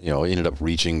then it ended up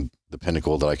reaching the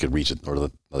pinnacle that I could reach, or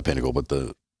not the pinnacle, but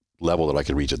the level that I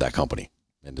could reach at that company.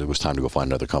 And it was time to go find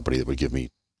another company that would give me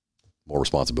more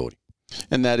responsibility.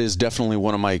 And that is definitely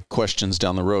one of my questions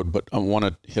down the road, but I want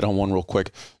to hit on one real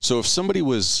quick. So if somebody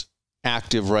was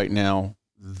active right now,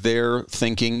 they're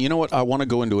thinking, you know what, I want to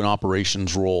go into an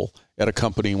operations role at a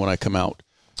company when I come out.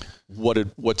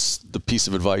 What's the piece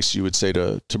of advice you would say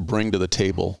to bring to the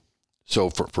table? So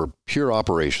for pure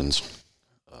operations,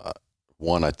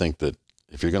 one, I think that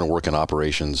if you're going to work in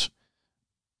operations,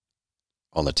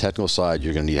 on the technical side,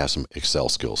 you're going to need to have some Excel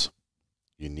skills.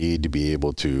 You need to be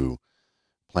able to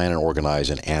plan and organize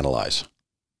and analyze.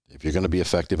 If you're going to be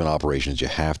effective in operations, you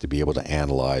have to be able to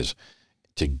analyze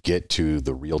to get to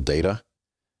the real data,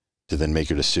 to then make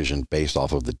your decision based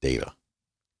off of the data.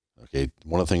 Okay.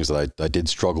 One of the things that I did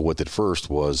struggle with at first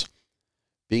was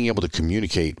being able to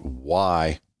communicate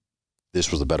why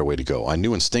this was the better way to go. I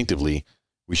knew instinctively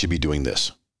we should be doing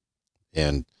this,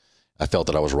 and I felt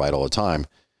that I was right all the time,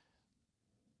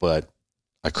 but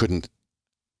I couldn't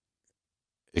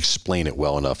explain it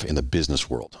well enough in the business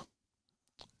world.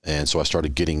 And so I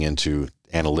started getting into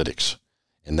analytics,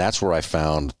 and that's where I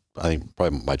found, I think,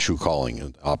 probably my true calling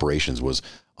in operations was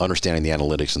understanding the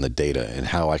analytics and the data, and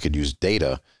how I could use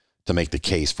data to make the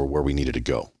case for where we needed to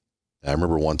go. And I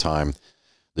remember one time,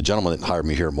 the gentleman that hired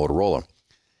me here at Motorola,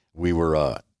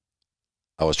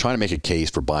 I was trying to make a case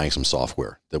for buying some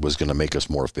software that was going to make us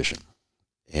more efficient.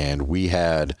 And we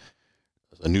had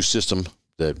a new system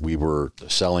that we were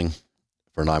selling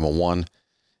for 911.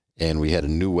 And we had a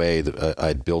new way that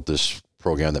I'd built this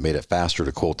program that made it faster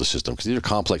to quote the system. Because these are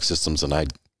complex systems, and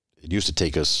it used to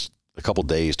take us a couple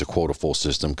days to quote a full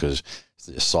system, because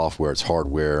it's software, it's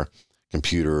hardware,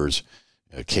 computers,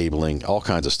 cabling, all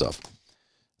kinds of stuff.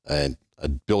 And I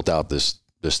built out this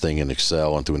thing in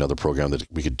Excel and through another program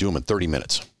that we could do them in 30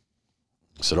 minutes.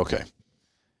 I said, okay.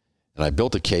 And I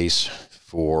built a case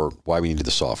for why we needed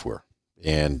the software.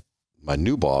 And my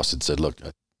new boss had said, look,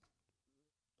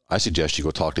 I suggest you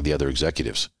go talk to the other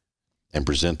executives and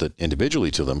present it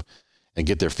individually to them and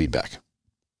get their feedback.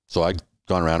 So I'd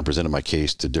gone around and presented my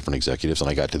case to different executives, and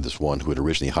I got to this one who had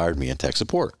originally hired me in tech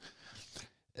support.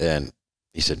 And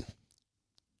he said,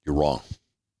 you're wrong.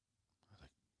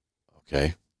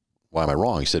 Okay. Why am I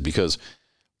wrong? He said, because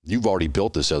you've already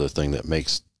built this other thing that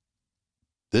makes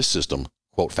this system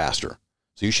quote faster.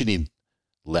 So you should need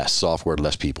less software,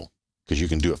 less people, because you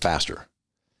can do it faster.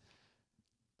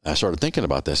 And I started thinking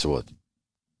about this. So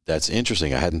that's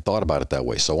interesting. I hadn't thought about it that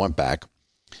way. So I went back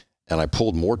and I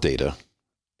pulled more data,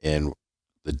 and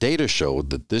the data showed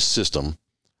that this system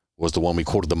was the one we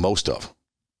quoted the most of.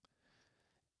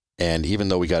 And even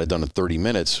though we got it done in 30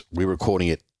 minutes, we were quoting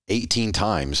it 18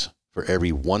 times for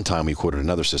every one time we quoted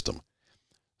another system.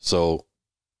 So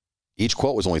each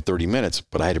quote was only 30 minutes,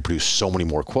 but I had to produce so many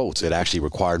more quotes. It actually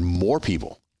required more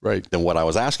people than what I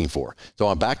was asking for. So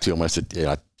I'm back to him. I said,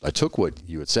 yeah, I took what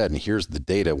you had said, and here's the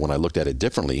data. When I looked at it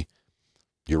differently,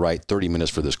 you're right, 30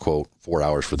 minutes for this quote, 4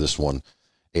 hours for this one,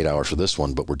 8 hours for this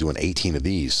one, but we're doing 18 of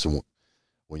these. So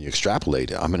when you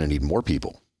extrapolate, I'm going to need more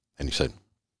people. And he said,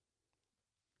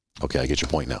 okay, I get your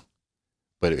point now.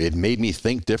 But it made me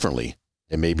think differently.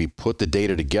 It made me put the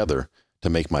data together to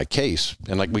make my case.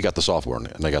 And like, we got the software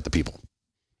and I got the people,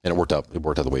 and it worked out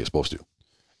the way it's supposed to.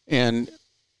 And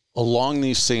along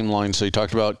these same lines, so you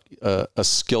talked about a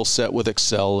skill set with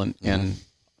Excel and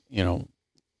you know,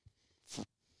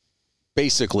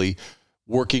 basically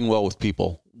working well with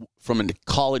people. From a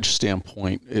college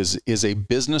standpoint, is a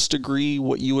business degree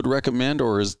what you would recommend,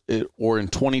 or in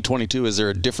 2022, is there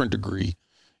a different degree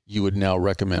you would now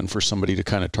recommend for somebody to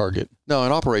kind of target? No,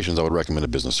 in operations, I would recommend a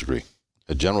business degree,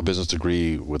 a general business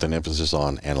degree with an emphasis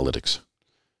on analytics.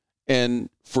 And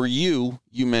for you,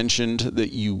 you mentioned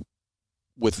that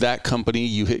with that company,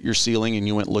 you hit your ceiling and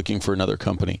you went looking for another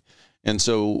company. And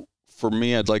so for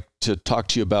me, I'd like to talk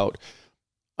to you about,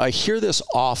 I hear this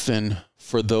often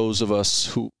for those of us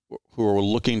who are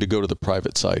looking to go to the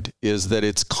private side, is that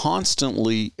it's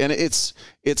constantly, and it's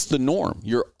the norm.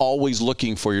 You're always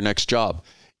looking for your next job.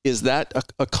 Is that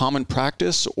a common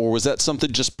practice, or was that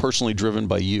something just personally driven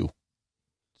by you?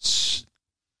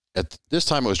 At this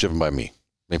time, it was driven by me. I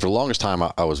mean, for the longest time,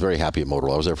 I was very happy at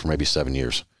Motorola. I was there for maybe 7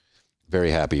 years. Very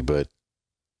happy, but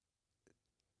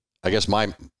I guess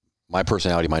my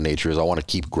personality, my nature is I want to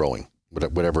keep growing,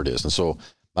 whatever it is. And so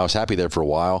I was happy there for a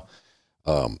while.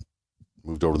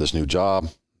 Moved over to this new job.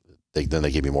 Then they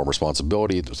gave me more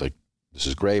responsibility. It was like, this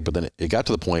is great. But then it got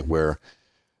to the point where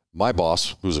my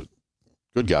boss, who's a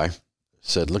good guy,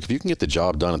 said, look, if you can get the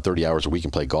job done in 30 hours a week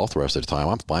and play golf the rest of the time,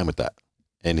 I'm fine with that.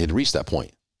 And it reached that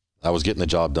point. I was getting the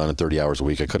job done in 30 hours a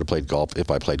week. I could have played golf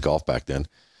if I played golf back then.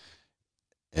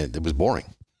 And it was boring.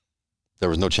 There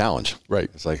was no challenge. Right.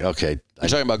 It's like, okay. You're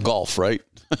talking about golf, right?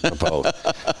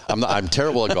 Both. I'm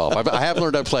terrible at golf. I have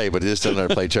learned how to play, but I just learned how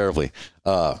to play terribly.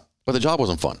 But the job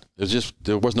wasn't fun. It was just,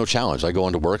 there was no challenge. I go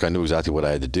into work. I knew exactly what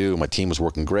I had to do. My team was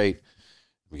working great.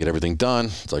 We get everything done.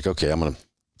 It's like, okay, I'm going to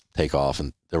take off.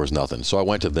 And there was nothing. So I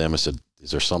went to them and said, is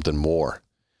there something more?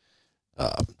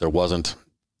 There wasn't.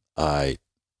 I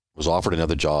was offered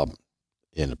another job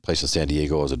in a place in San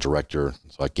Diego as a director.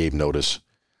 So I gave notice.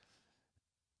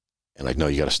 And like, no,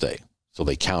 you got to stay. So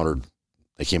they countered.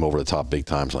 They came over the top big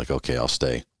time. So like, okay, I'll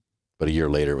stay. But a year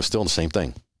later, it was still the same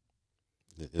thing.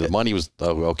 The money was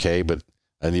okay, but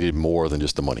I needed more than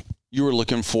just the money. You were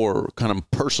looking for kind of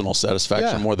personal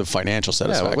satisfaction, more than financial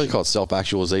satisfaction. Yeah, what do you call it?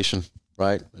 Self-actualization,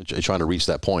 right? Trying to reach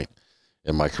that point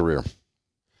in my career,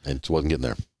 and it wasn't getting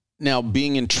there. Now,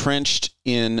 being entrenched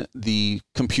in the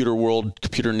computer world,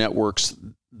 computer networks,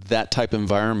 that type of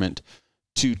environment,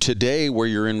 to today where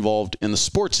you're involved in the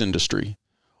sports industry,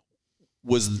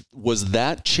 was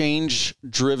that change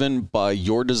driven by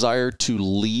your desire to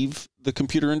leave the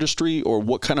computer industry, or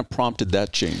what kind of prompted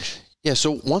that change? Yeah,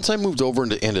 so once I moved over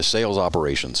into sales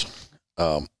operations,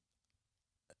 from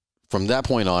that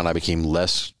point on, I became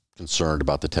less concerned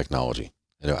about the technology.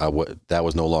 That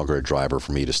was no longer a driver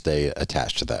for me to stay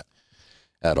attached to that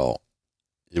at all.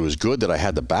 It was good that I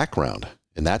had the background,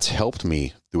 and that's helped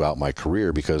me throughout my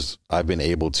career because I've been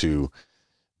able to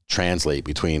translate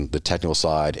between the technical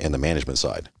side and the management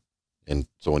side. And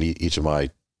so in each of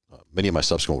many of my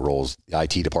subsequent roles, the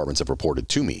IT departments have reported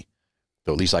to me.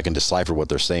 So at least I can decipher what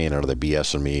they're saying. Are they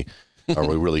BSing me? Are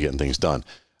we really getting things done?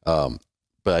 But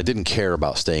I didn't care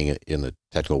about staying in the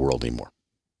technical world anymore.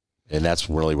 And that's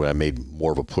really when I made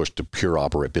more of a push to pure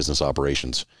business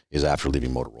operations, is after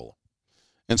leaving Motorola.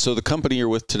 And so the company you're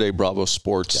with today, Bravo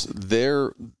Sports,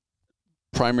 they're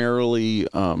primarily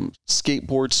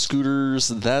skateboards,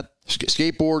 scooters,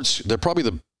 skateboards. They're probably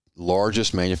the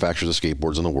largest manufacturers of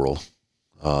skateboards in the world.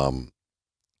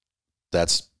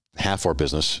 That's half our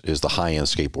business, is the high-end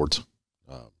skateboards.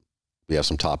 We have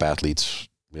some top athletes.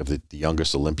 We have the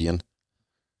youngest Olympian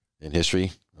in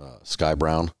history, Sky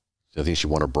Brown. I think she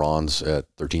won her bronze at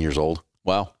 13 years old.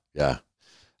 Wow. Yeah.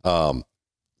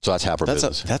 So that's half our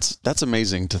business. That's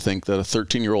amazing to think that a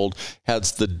 13-year-old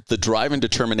has the drive and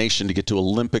determination to get to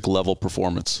Olympic level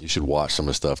performance. You should watch some of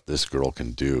the stuff this girl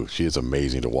can do. She is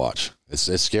amazing to watch. It's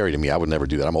scary to me. I would never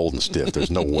do that. I'm old and stiff.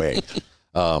 There's no way.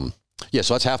 Yeah,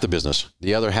 so that's half the business.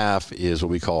 The other half is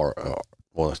what we call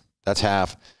that's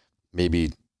half,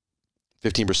 maybe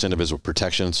 15% of it is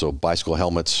protection. So bicycle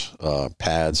helmets,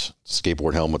 pads,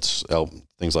 skateboard helmets,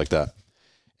 things like that.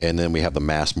 And then we have the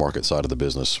mass market side of the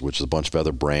business, which is a bunch of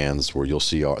other brands where you'll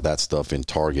see that stuff in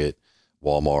Target,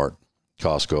 Walmart,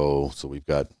 Costco. So we've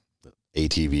got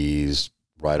ATVs,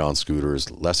 ride-on scooters,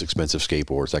 less expensive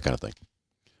skateboards, that kind of thing.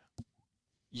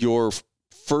 Your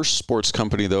first sports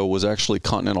company, though, was actually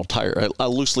Continental Tire. I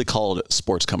loosely call it a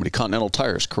sports company. Continental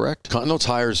Tires, correct? Continental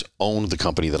Tires owned the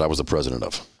company that I was the president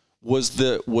of.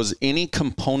 Was any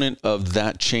component of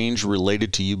that change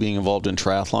related to you being involved in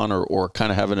triathlon, or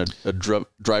kind of having a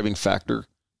driving factor?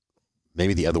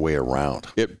 Maybe the other way around.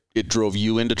 It drove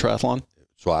you into triathlon?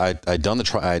 So I had done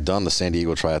the San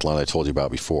Diego triathlon I told you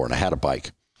about before, and I had a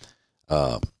bike.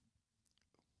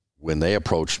 When they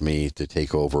approached me to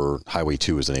take over, Highway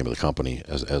 2 is the name of the company,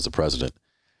 as the president,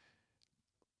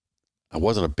 I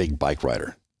wasn't a big bike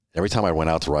rider. Every time I went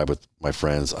out to ride with my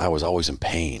friends, I was always in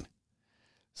pain.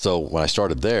 So when I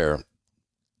started there,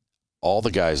 all the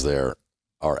guys there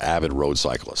are avid road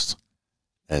cyclists.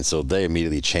 And so they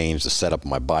immediately changed the setup of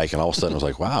my bike, and all of a sudden I was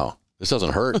like, wow, this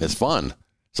doesn't hurt. It's fun.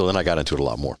 So then I got into it a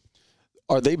lot more.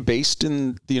 Are they based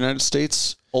in the United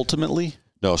States ultimately?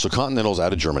 No, so Continental's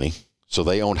out of Germany. So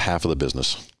they owned half of the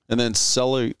business. And then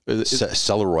Seller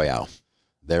Royale.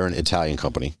 They're an Italian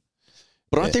company.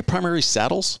 But aren't they primarily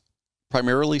saddles?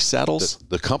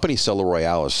 The company Seller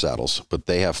Royale is saddles, but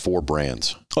they have 4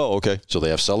 brands. Oh, okay. So they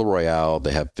have Seller Royale,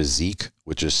 they have Physique,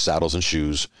 which is saddles and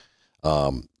shoes.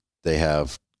 They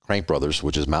have Crank Brothers,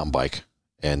 which is mountain bike.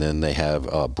 And then they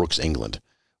have Brooks England,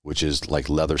 which is like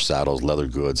leather saddles, leather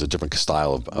goods, a different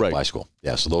style of bicycle.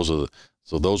 Yeah, so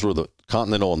those were the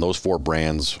Continental, and those 4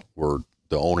 brands were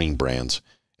the owning brands.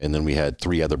 And then we had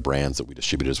 3 other brands that we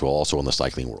distributed as well, also in the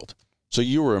cycling world. So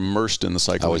you were immersed in the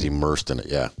cycling? I was immersed in it,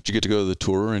 yeah. Did you get to go to the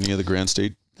tour or any of the Grand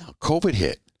State? No, COVID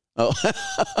hit. Oh.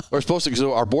 We're supposed to,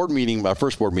 so our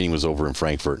first board meeting was over in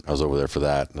Frankfurt. I was over there for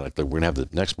that. And we're going to have the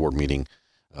next board meeting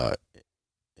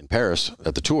in Paris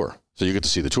at the tour. So you get to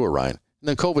see the tour, Ryan. And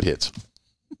then COVID hits.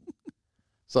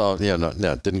 So, yeah, no,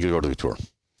 didn't get to go to the tour.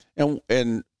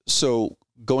 And so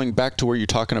going back to where you're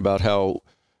talking about how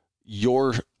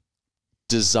your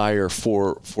desire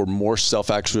for more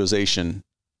self-actualization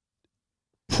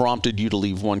prompted you to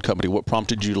leave one company. What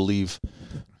prompted you to leave?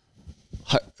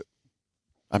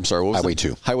 I'm sorry, what was Highway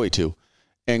 2. Highway 2,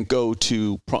 and go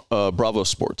to Bravo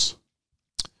Sports.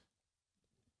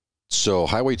 So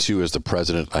Highway 2, as the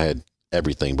president, I had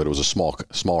everything, but it was a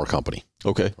smaller company.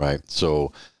 Okay. Right.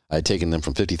 So I had taken them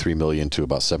from 53 million to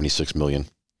about 76 million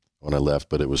when I left,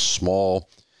 but it was small,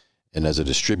 and as a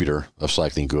distributor of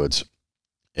cycling goods,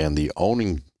 and the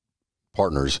owning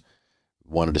partners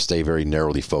wanted to stay very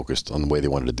narrowly focused on the way they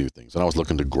wanted to do things. And I was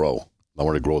looking to grow. I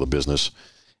wanted to grow the business.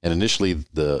 And initially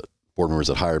the board members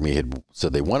that hired me had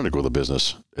said they wanted to grow the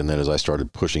business. And then as I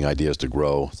started pushing ideas to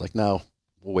grow, it's like, no,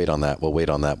 we'll wait on that. We'll wait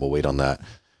on that. We'll wait on that.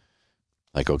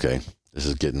 Like, okay,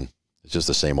 it's just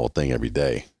the same old thing every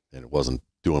day. And it wasn't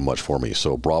doing much for me.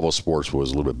 So Bravo Sports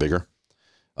was a little bit bigger.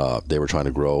 They were trying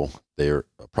to grow. They're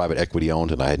private equity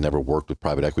owned, and I had never worked with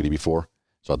private equity before.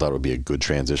 So I thought it would be a good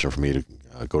transition for me to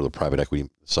go to the private equity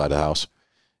side of the house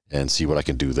and see what I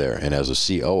can do there. And as a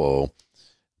COO,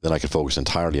 then I could focus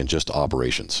entirely on just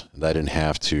operations. And I didn't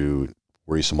have to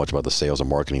worry so much about the sales and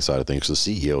marketing side of things, because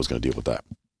the CEO is going to deal with that.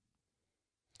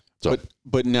 So,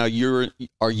 but now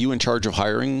are you in charge of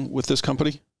hiring with this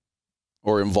company,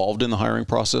 or involved in the hiring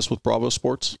process with Bravo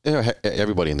Sports? Yeah,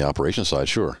 everybody in the operations side,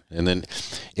 sure. And then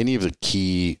any of the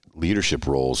key leadership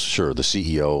roles, sure. The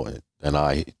CEO and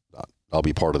I'll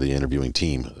be part of the interviewing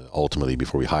team ultimately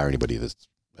before we hire anybody that's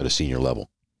at a senior level.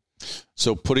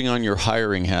 So putting on your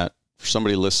hiring hat for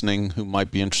somebody listening who might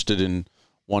be interested in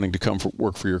wanting to come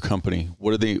work for your company,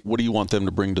 what do you want them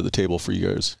to bring to the table for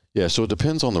you guys? Yeah, so it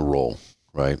depends on the role,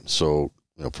 right? So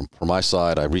from my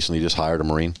side, I recently just hired a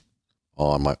Marine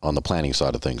on the planning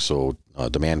side of things. So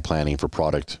demand planning for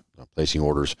product, placing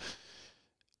orders.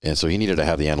 And so he needed to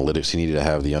have the analytics. He needed to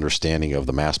have the understanding of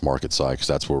the mass market side, because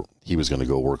that's where he was going to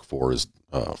go work for, is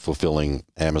fulfilling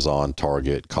Amazon,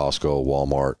 Target, Costco,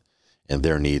 Walmart, and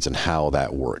their needs and how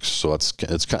that works. So it's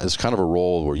kind of a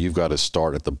role where you've got to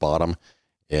start at the bottom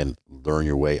and learn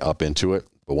your way up into it.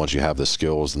 But once you have the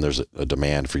skills, then there's a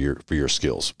demand for your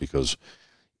skills, because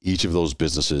each of those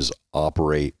businesses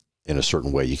operate in a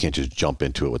certain way. You can't just jump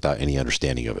into it without any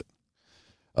understanding of it.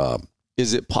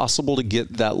 Is it possible to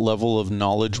get that level of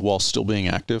knowledge while still being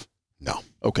active? No.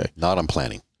 Okay. Not on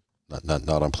planning. Not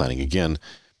on planning. Again,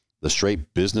 the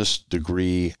straight business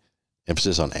degree,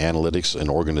 emphasis on analytics and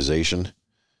organization,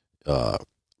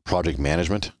 project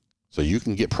management. So you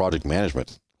can get project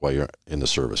management while you're in the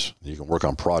service. You can work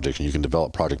on projects, and you can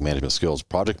develop project management skills.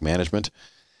 Project management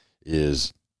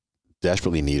is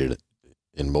desperately needed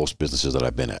in most businesses that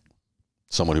I've been at.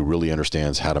 Someone who really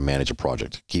understands how to manage a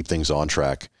project, keep things on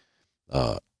track,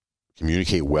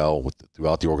 communicate well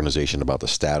throughout the organization about the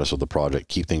status of the project,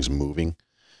 keep things moving.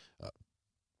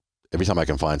 every time I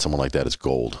can find someone like that, it's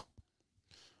gold.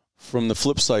 From the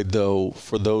flip side, though,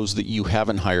 for those that you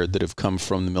haven't hired that have come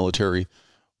from the military,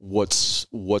 what's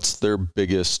their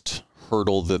biggest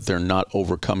hurdle that they're not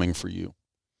overcoming for you?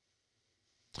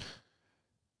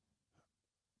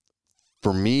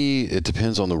 For me, it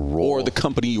depends on the role. Or the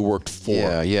company you worked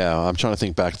for. Yeah. I'm trying to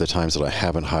think back to the times that I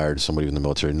haven't hired somebody in the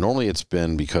military. Normally it's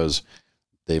been because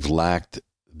they've lacked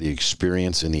the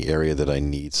experience in the area that I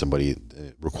need somebody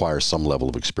that requires some level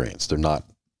of experience. They're not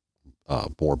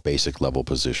more basic level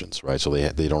positions, right? So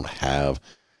they don't have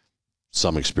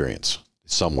some experience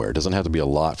somewhere. It doesn't have to be a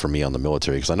lot for me on the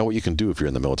military, because I know what you can do if you're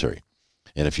in the military.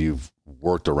 And if you've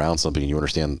worked around something and you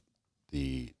understand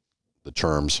the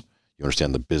terms, you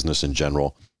understand the business in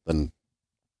general, then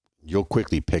you'll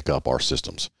quickly pick up our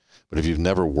systems. But if you've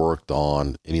never worked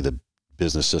on any of the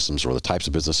business systems or the types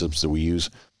of business systems that we use,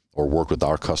 or worked with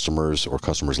our customers or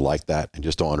customers like that, and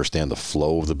just don't understand the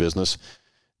flow of the business,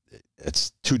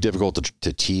 it's too difficult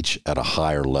to teach at a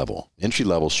higher level. Entry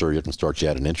level, sure, you can start you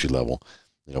at an entry level,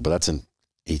 but that's an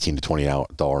 $18 to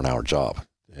 $20 an hour job.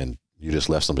 And you just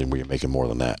left something where you're making more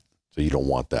than that. So you don't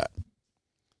want that.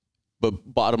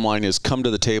 But bottom line is, come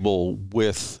to the table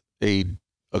with a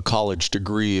college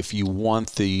degree if you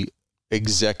want the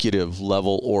executive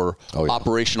level or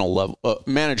operational level,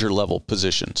 manager level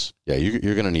positions. Yeah,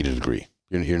 you're going to need a degree.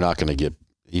 You're not going to get,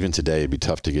 even today, it'd be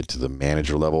tough to get to the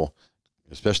manager level,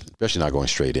 especially not going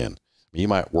straight in. I mean, you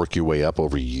might work your way up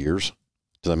over years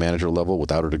to the manager level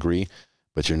without a degree,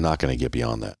 but you're not going to get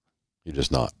beyond that. You're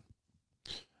just not.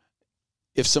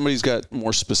 If somebody's got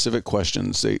more specific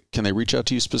questions, can they reach out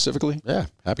to you specifically? Yeah,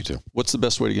 happy to. What's the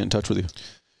best way to get in touch with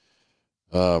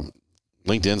you?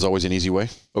 LinkedIn's always an easy way.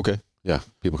 Okay. Yeah,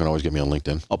 people can always get me on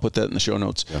LinkedIn. I'll put that in the show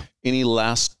notes. Yeah. Any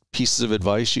last pieces of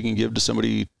advice you can give to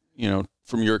somebody,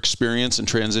 from your experience in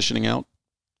transitioning out?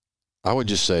 I would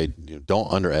just say,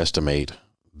 don't underestimate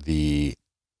the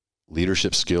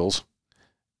leadership skills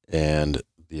and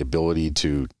the ability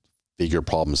to figure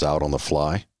problems out on the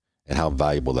fly, and how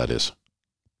valuable that is.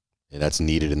 And that's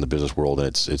needed in the business world, and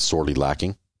it's sorely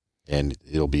lacking, and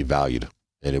it'll be valued,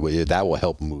 and that will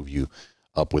help move you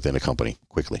up within a company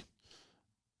quickly.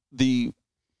 The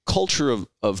culture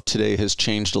of today has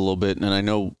changed a little bit, and I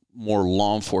know more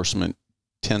law enforcement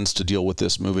tends to deal with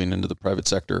this moving into the private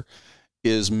sector.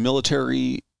 Is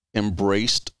military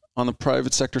embraced on the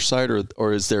private sector side,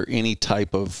 or is there any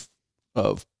type of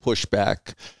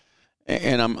pushback?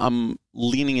 And I'm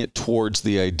leaning it towards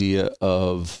the idea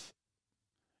of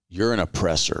you're an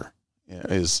oppressor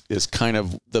is kind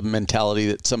of the mentality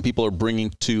that some people are bringing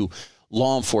to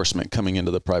law enforcement coming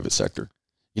into the private sector.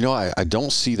 I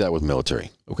don't see that with military.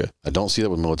 Okay. I don't see that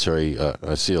with military.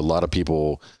 I see a lot of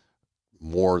people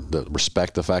more that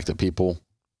respect the fact that people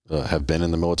have been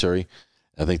in the military.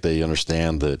 I think they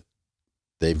understand that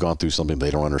they've gone through something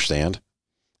they don't understand,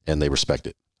 and they respect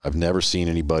it. I've never seen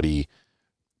anybody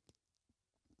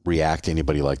react to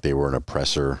anybody like they were an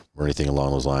oppressor or anything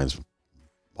along those lines.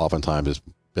 Oftentimes it's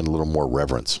been a little more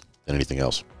reverence than anything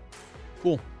else.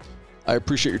 Cool. I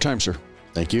appreciate your time, sir.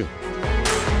 Thank you.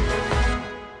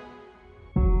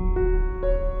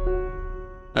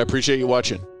 I appreciate you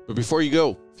watching. But before you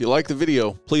go, if you like the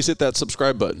video, please hit that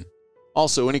subscribe button.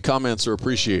 Also, any comments are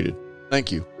appreciated.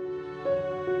 Thank you.